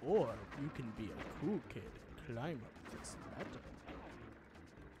person, or you can be a cool kid and climb up this ladder.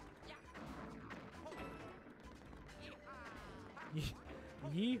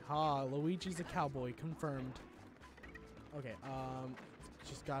 Yeehaw, Luigi's a cowboy, confirmed. Okay,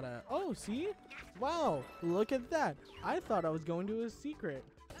 just gotta, oh, see? Wow, look at that. I thought I was going to a secret.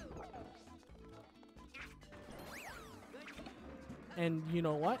 And you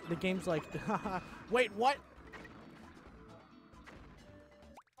know what? The game's like, haha, wait, what?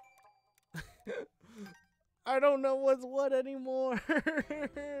 I don't know what's what anymore.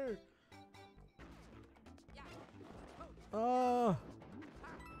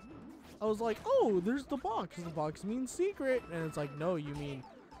 I was like, oh, there's the box. The box means secret. And it's like, no, you mean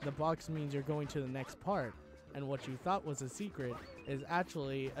the box means you're going to the next part. And what you thought was a secret is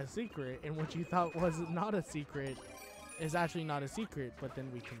actually a secret. And what you thought was not a secret is actually not a secret. But then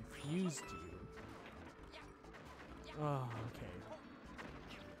we confused you. Oh, okay.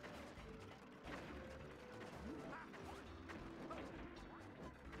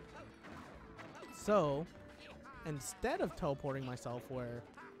 So, instead of teleporting myself where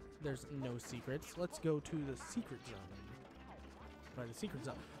there's no secrets, let's go to the secret zone. Right, the secret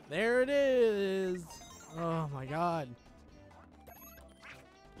zone. There it is! Oh my god.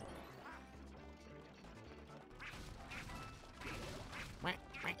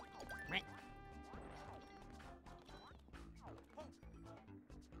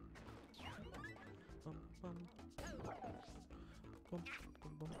 Boom,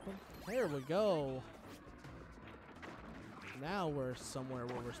 boom, boom, boom. There we go. Now we're somewhere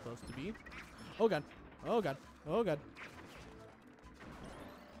where we're supposed to be. Oh god. Oh god. Oh god.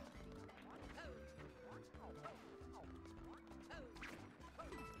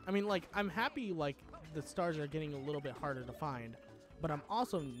 I mean, like, I'm happy, like, the stars are getting a little bit harder to find, but I'm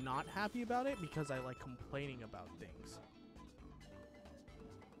also not happy about it because I like complaining about things.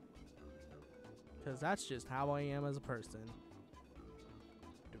 Because that's just how I am as a person.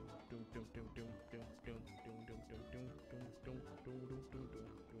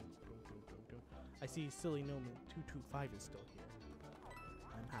 I see Silly Gnome 225 is still here.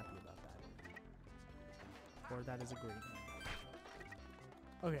 I'm happy about that. Or that is a great.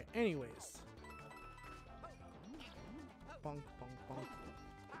 Okay, anyways. Bonk, bonk, bonk.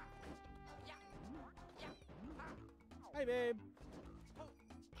 Hi, babe.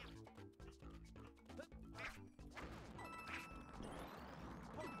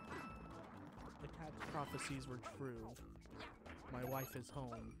 The cat's prophecies were true. My wife is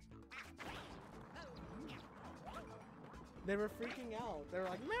home. They were freaking out. They were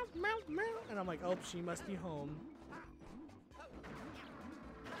like, meow, meow, meow. And I'm like, oh, she must be home.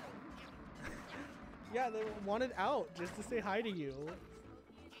 Yeah, they wanted out just to say hi to you.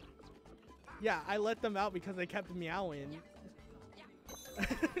 Yeah, I let them out because they kept meowing.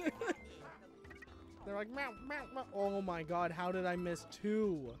 They're like, meow, meow, meow. Oh my god, how did I miss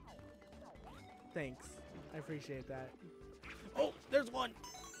 2? Thanks. I appreciate that. Oh, there's one.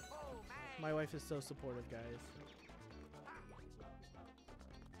 My wife is so supportive, guys.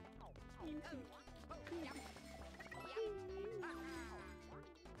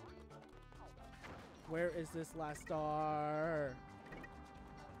 Where is this last star?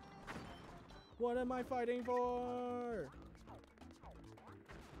 What am I fighting for?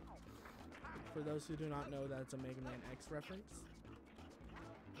 For those who do not know, that's a Mega Man X reference.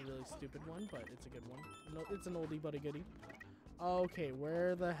 A really stupid one, but it's a good one. No, it's an oldie but a goodie. Okay,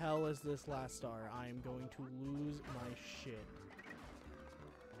 where the hell is this last star? I am going to lose my shit.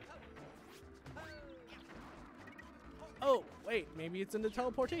 Oh, wait, maybe it's in the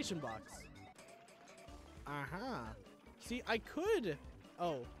teleportation box. Aha. See, I could.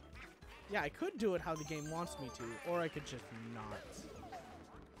 Oh. Yeah, I could do it how the game wants me to, or I could just not.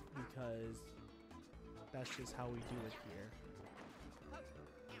 Because that's just how we do it here.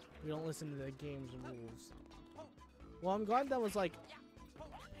 We don't listen to the game's rules. Well, I'm glad that was, like,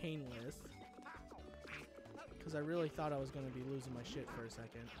 painless. Because I really thought I was going to be losing my shit for a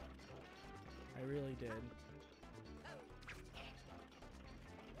second. I really did.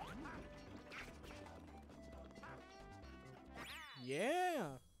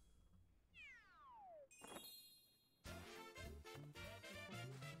 Yeah!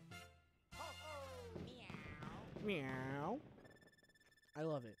 Meow. I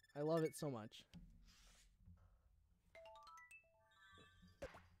love it. I love it so much.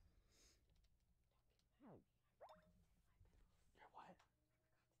 You're what? I don't care.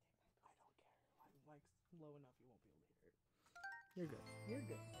 My mic's low enough you won't be able to hear it. You're good. You're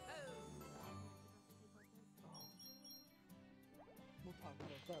good. Oh. We'll talk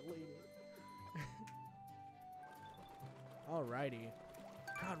about that later. Alrighty.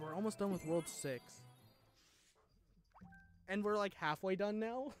 God, we're almost done with World 6. And we're like halfway done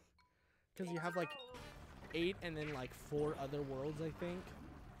now. Because you have like 8 and then like 4 other worlds, I think.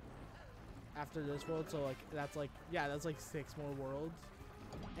 After this world. So like that's like, yeah, that's like 6 more worlds.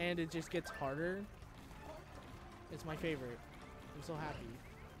 And it just gets harder. It's my favorite. I'm so happy.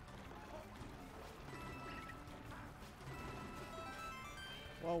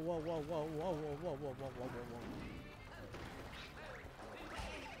 Whoa, whoa, whoa, whoa, whoa, whoa, whoa, whoa, whoa, whoa, whoa, whoa.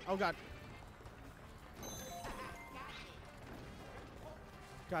 Oh god.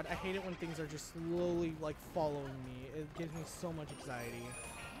 God, I hate it when things are just slowly, like, following me. It gives me so much anxiety.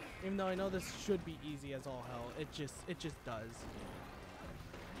 Even though I know this should be easy as all hell, it just does.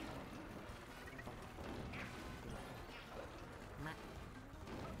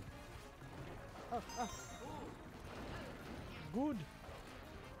 Oh, oh. Good.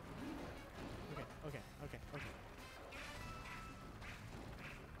 Okay, okay, okay, okay.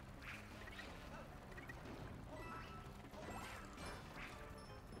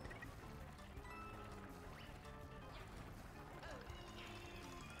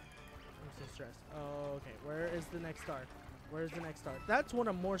 Stressed. Oh, okay. Where is the next star? Where is the next star? That's what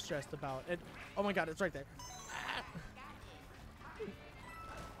I'm more stressed about. It. Oh my god, it's right there. Ah. Okay,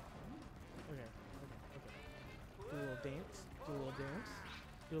 okay, okay. Do a little dance. Do a little dance.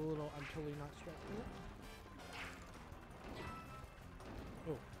 Do a little. I'm totally not stressed.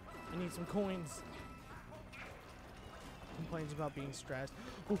 Oh, I need some coins. complains about being stressed.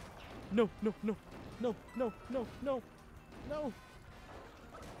 Oh, no, no, no, no, no, no, no, no.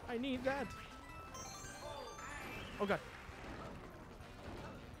 I need that. Oh god.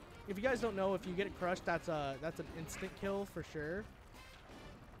 If you guys don't know, if you get it crushed, that's an instant kill for sure.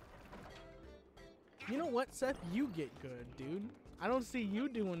 You know what, Seth? You get good, dude. I don't see you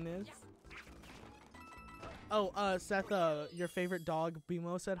doing this. Oh, Seth, your favorite dog,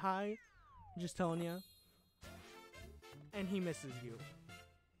 Bimo, said hi. Just telling you. And he misses you.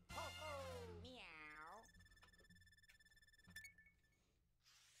 Meow.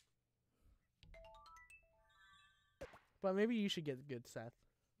 But maybe you should get good, Seth.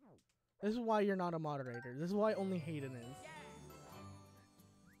 This is why you're not a moderator. This is why only Hayden is.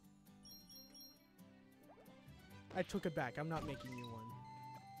 I took it back. I'm not making you one.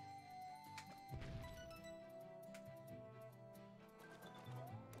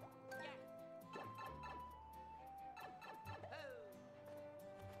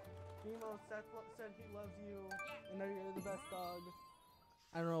 Nemo, Seth said he loves you, and that you're the best dog.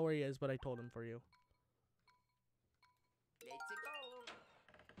 I don't know where he is, but I told him for you. Let's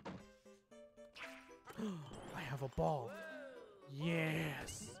go. I have a ball.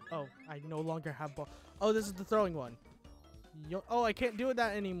 Yes. Oh, I no longer have ball. Oh, this is the throwing one. Oh, I can't do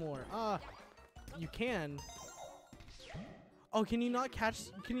that anymore. You can. Oh, can you not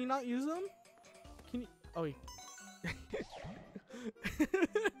catch? Can you not use them? Can you? Oh, wait.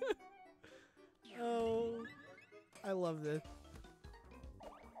 Oh, I love this.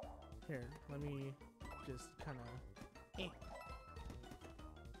 Here, let me just kind of.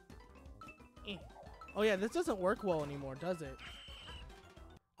 Oh yeah, this doesn't work well anymore, does it?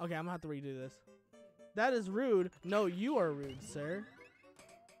 Okay, I'm gonna have to redo this. That is rude. No, you are rude, sir.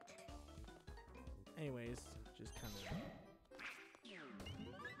 Anyways, just kind of.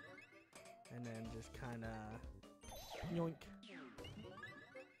 And then just kind of. Yoink.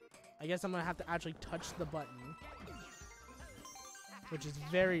 I guess I'm gonna have to actually touch the button. Which is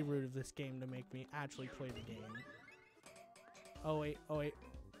very rude of this game to make me actually play the game. Oh wait, oh wait.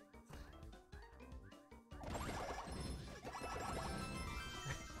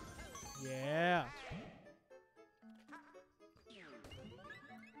 Yeah.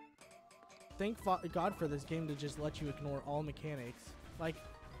 Thank God for this game to just let you ignore all mechanics. Like,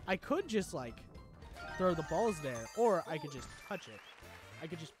 I could just like throw the balls there, or I could just touch it. I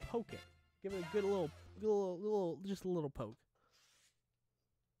could just poke it. Give it a good just a little poke.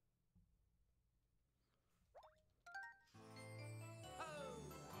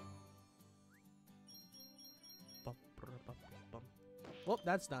 Well,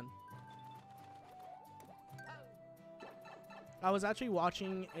 that's done. I was actually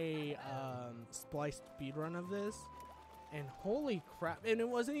watching a spliced speedrun of this, and holy crap! And it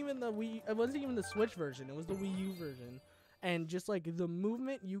wasn't even the Switch version. It was the Wii U version. And just like the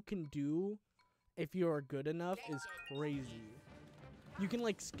movement you can do, if you're good enough, is crazy. You can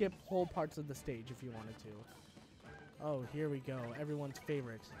like skip whole parts of the stage if you wanted to. Oh, here we go. Everyone's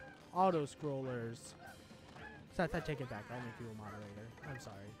favorite, auto scrollers. Seth, I take it back. I'll make you a moderator. I'm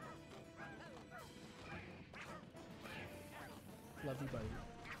sorry. Love you, buddy.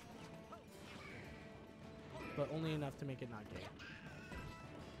 But only enough to make it not gay.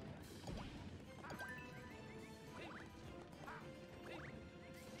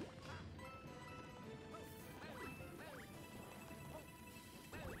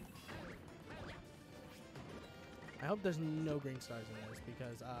 I hope there's no green stars in this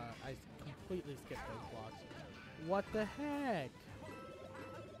because I completely skipped those blocks. What the heck?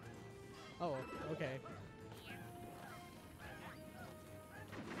 Oh, okay.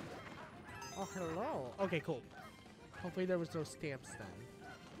 Oh, hello. Okay, cool. Hopefully there was no stamps then.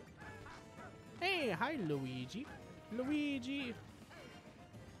 Hey, hi, Luigi. Luigi.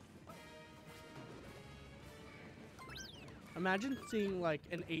 Imagine seeing like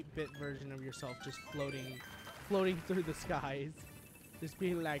an 8-bit version of yourself just floating through the skies. Just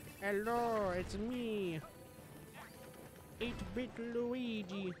being like, hello, it's me. 8-bit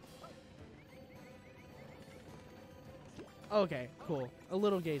Luigi. Okay, cool. A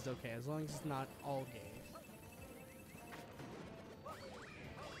little gay's okay, as long as it's not all gay.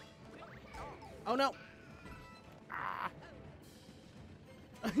 Oh no! Ah.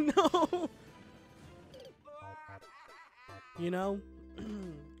 No! You know,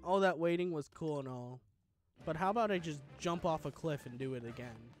 all that waiting was cool and all. But how about I just jump off a cliff and do it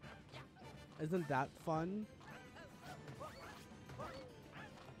again? Isn't that fun?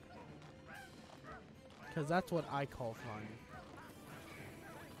 Because that's what I call fun.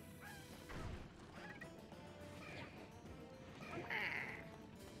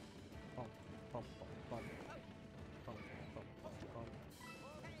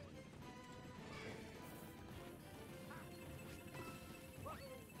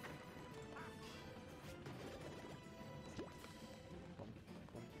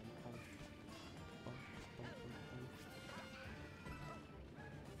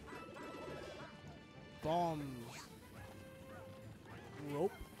 bombs.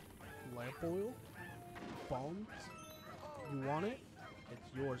 Rope. Lamp oil. Bombs. You want it?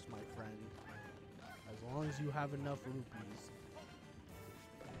 It's yours, my friend. As long as you have enough rupees.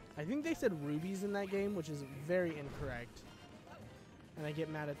 I think they said rubies in that game, which is very incorrect. And I get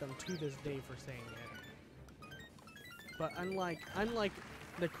mad at them to this day for saying it. But unlike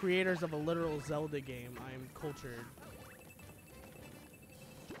the creators of a literal Zelda game, I am cultured.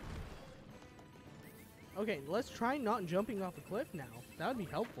 Okay, let's try not jumping off a cliff now. That would be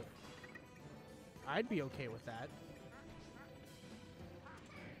helpful. I'd be okay with that.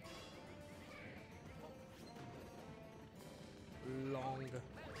 Long.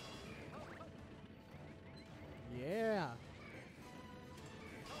 Yeah.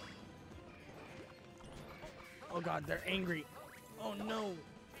 Oh god, they're angry. Oh no.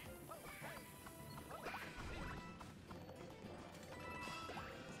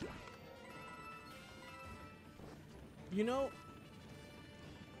 You know,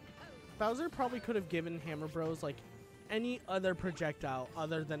 Bowser probably could have given Hammer Bros like any other projectile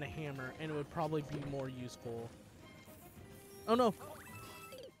other than a hammer, and it would probably be more useful. Oh no.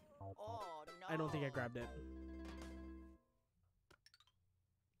 I don't think I grabbed it.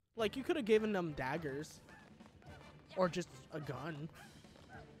 Like, you could have given them daggers. Or just a gun.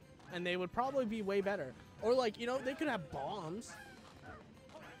 And they would probably be way better. Or like, you know, they could have bombs.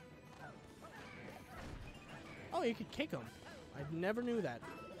 Oh, you could kick them. I never knew that.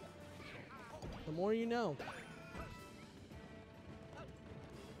 The more you know.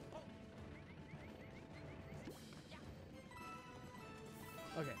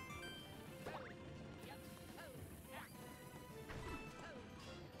 Okay.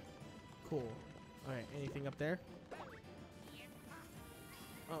 Cool. Alright, anything up there?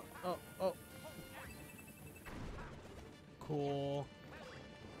 Oh. Cool.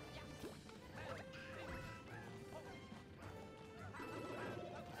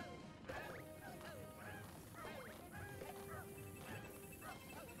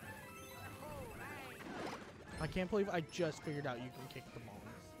 I can't believe I just figured out you can kick the bombs.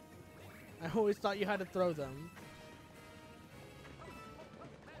 I always thought you had to throw them.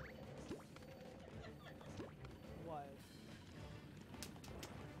 What?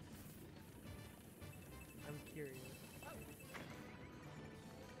 I'm curious.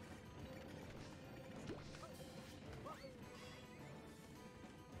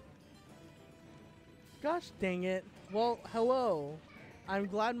 Gosh dang it. Well, hello. I'm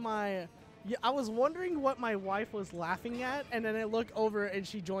glad my... Yeah, I was wondering what my wife was laughing at, and then I look over and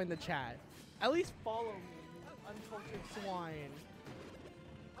she joined the chat. At least follow me, you uncultured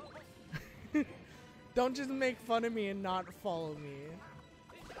swine. Don't just make fun of me and not follow me.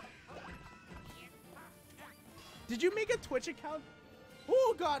 Did you make a Twitch account?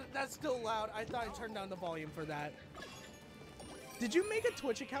 Oh god, that's still loud. I thought I turned down the volume for that. Did you make a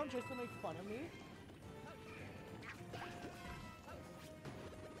Twitch account just to make fun of me?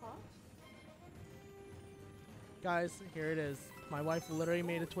 Guys, here it is. My wife literally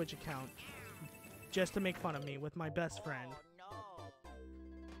made a Twitch account just to make fun of me with my best friend. Oh, no.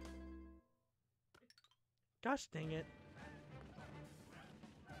 Gosh dang it.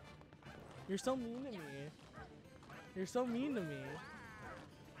 You're so mean to me. You're so mean to me.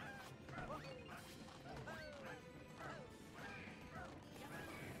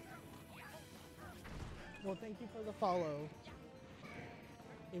 Well, thank you for the follow.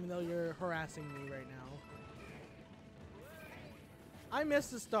 Even though you're harassing me right now. I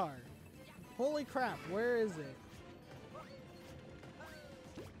missed a star. Holy crap, where is it?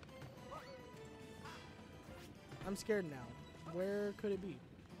 I'm scared now. Where could it be?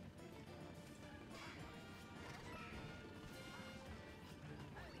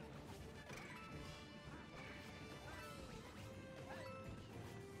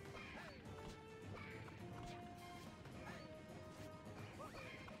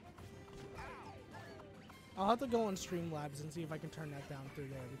 I'll have to go on Streamlabs and see if I can turn that down through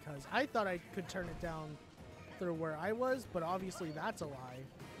there, because I thought I could turn it down through where I was, but obviously that's a lie.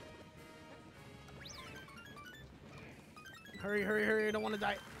 Hurry, hurry, hurry, I don't want to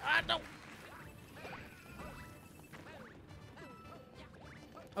die. Ah, no!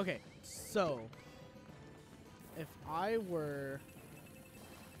 Okay, so if I were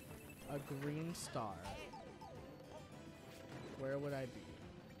a green star, where would I be?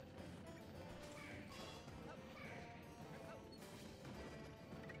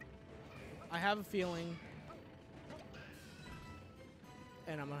 I have a feeling,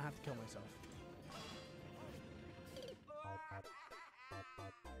 and I'm gonna have to kill myself.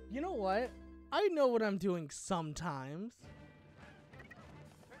 You know what? I know what I'm doing sometimes.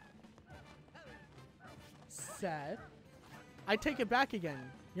 Seth. I take it back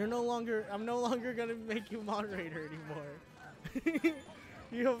again. I'm no longer gonna make you moderator anymore.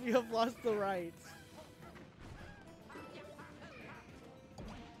 you have lost the rights.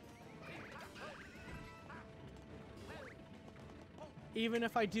 Even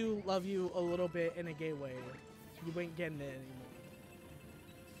if I do love you a little bit in a gay way, you ain't getting it anymore.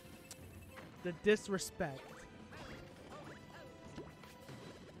 The disrespect.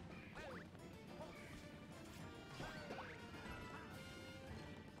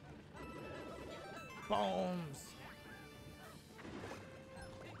 Bombs.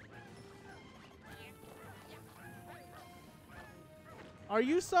 Are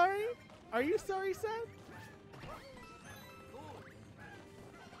you sorry? Are you sorry, Seth?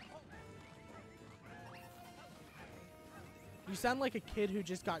 You sound like a kid who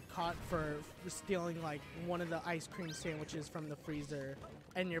just got caught for stealing like one of the ice cream sandwiches from the freezer,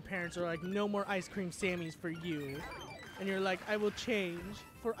 and your parents are like, no more ice cream Sammies for you. And you're like, I will change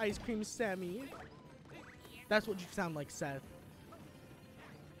for ice cream Sammy. That's what you sound like, Seth.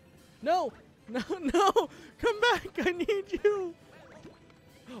 No! No, no! Come back! I need you!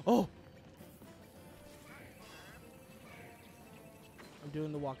 Oh! I'm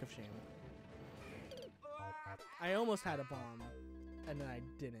doing the walk of shame. I almost had a bomb, and then I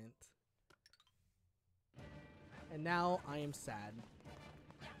didn't. And now I am sad.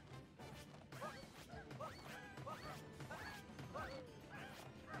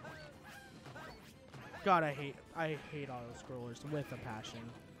 God, I hate auto-scrollers with a passion.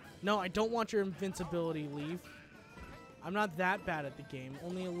 No, I don't want your invincibility, Leaf. I'm not that bad at the game,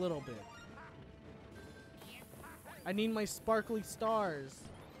 only a little bit. I need my sparkly stars.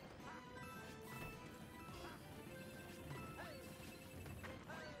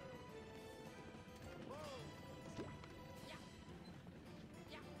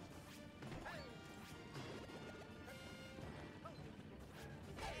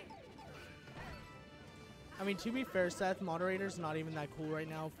 I mean, to be fair, Seth, moderator's not even that cool right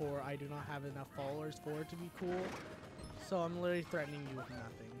now for I do not have enough followers for it to be cool. So I'm literally threatening you with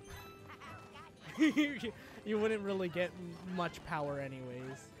nothing. You wouldn't really get much power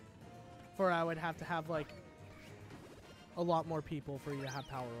anyways. For I would have to have, like, a lot more people for you to have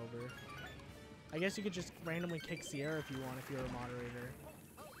power over. I guess you could just randomly kick Sierra if you want, if you're a moderator.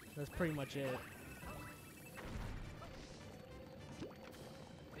 That's pretty much it.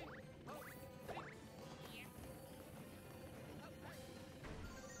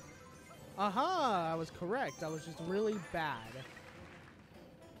 Aha! I was correct. I was just really bad.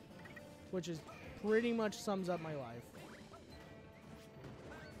 Which is pretty much sums up my life.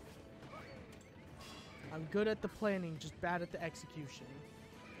 I'm good at the planning, just bad at the execution.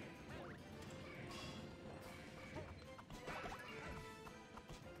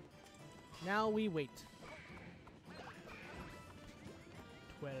 Now we wait.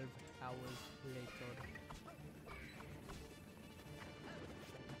 12 hours later.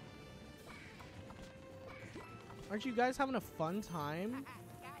 Aren't you guys having a fun time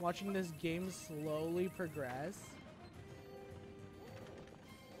watching this game slowly progress?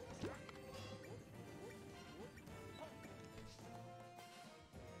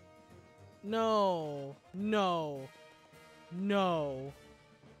 No, no, no.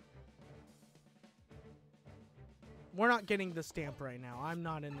 We're not getting the stamp right now. I'm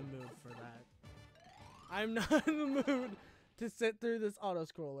not in the mood for that. I'm not in the mood to sit through this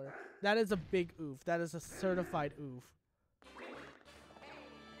auto-scroller. That is a big oof. That is a certified oof.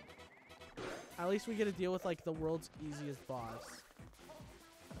 At least we get to deal with like the world's easiest boss,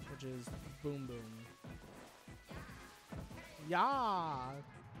 which is Boom Boom. Yeah!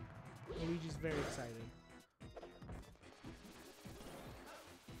 Luigi's very excited.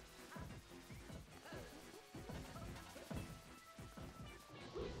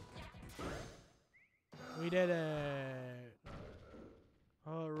 We did it!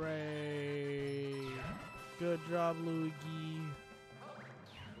 Hooray! Good job, Luigi.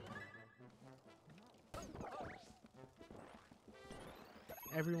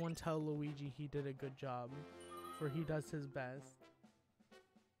 Everyone tell Luigi he did a good job, for he does his best.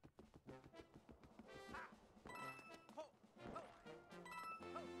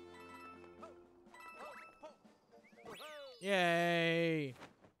 Yay!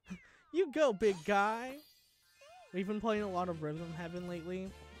 You go, big guy! We've been playing a lot of Rhythm Heaven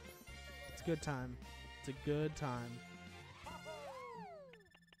lately. It's a good time. It's a good time.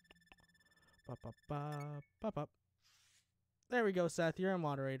 Ba ba ba ba ba. There we go, Seth. You're a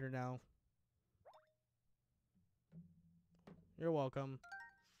moderator now. You're welcome.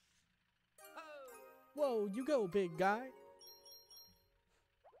 Whoa, you go, big guy.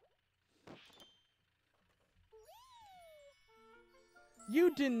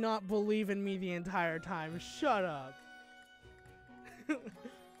 You did not believe in me the entire time. Shut up.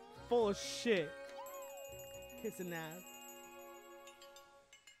 Full of shit. Kissing ass.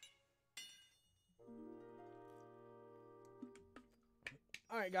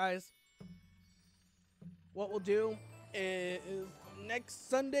 Alright, guys. What we'll do is next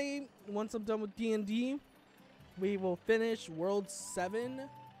Sunday, once I'm done with D&D, we will finish World 7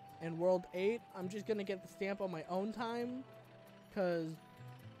 and World 8. I'm just going to get the stamp on my own time, because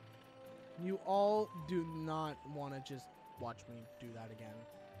you all do not want to just watch me do that again.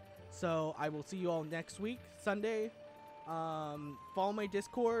 So I will see you all next week, Sunday. Follow my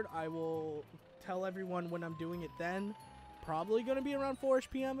Discord. I will tell everyone when I'm doing it then. Probably going to be around 4ish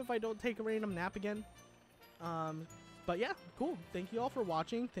p.m. if I don't take a random nap again. But yeah, cool. Thank you all for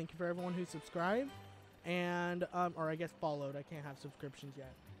watching. Thank you for everyone who subscribed. And, or I guess followed. I can't have subscriptions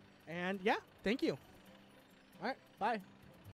yet. And yeah, thank you. All right, bye.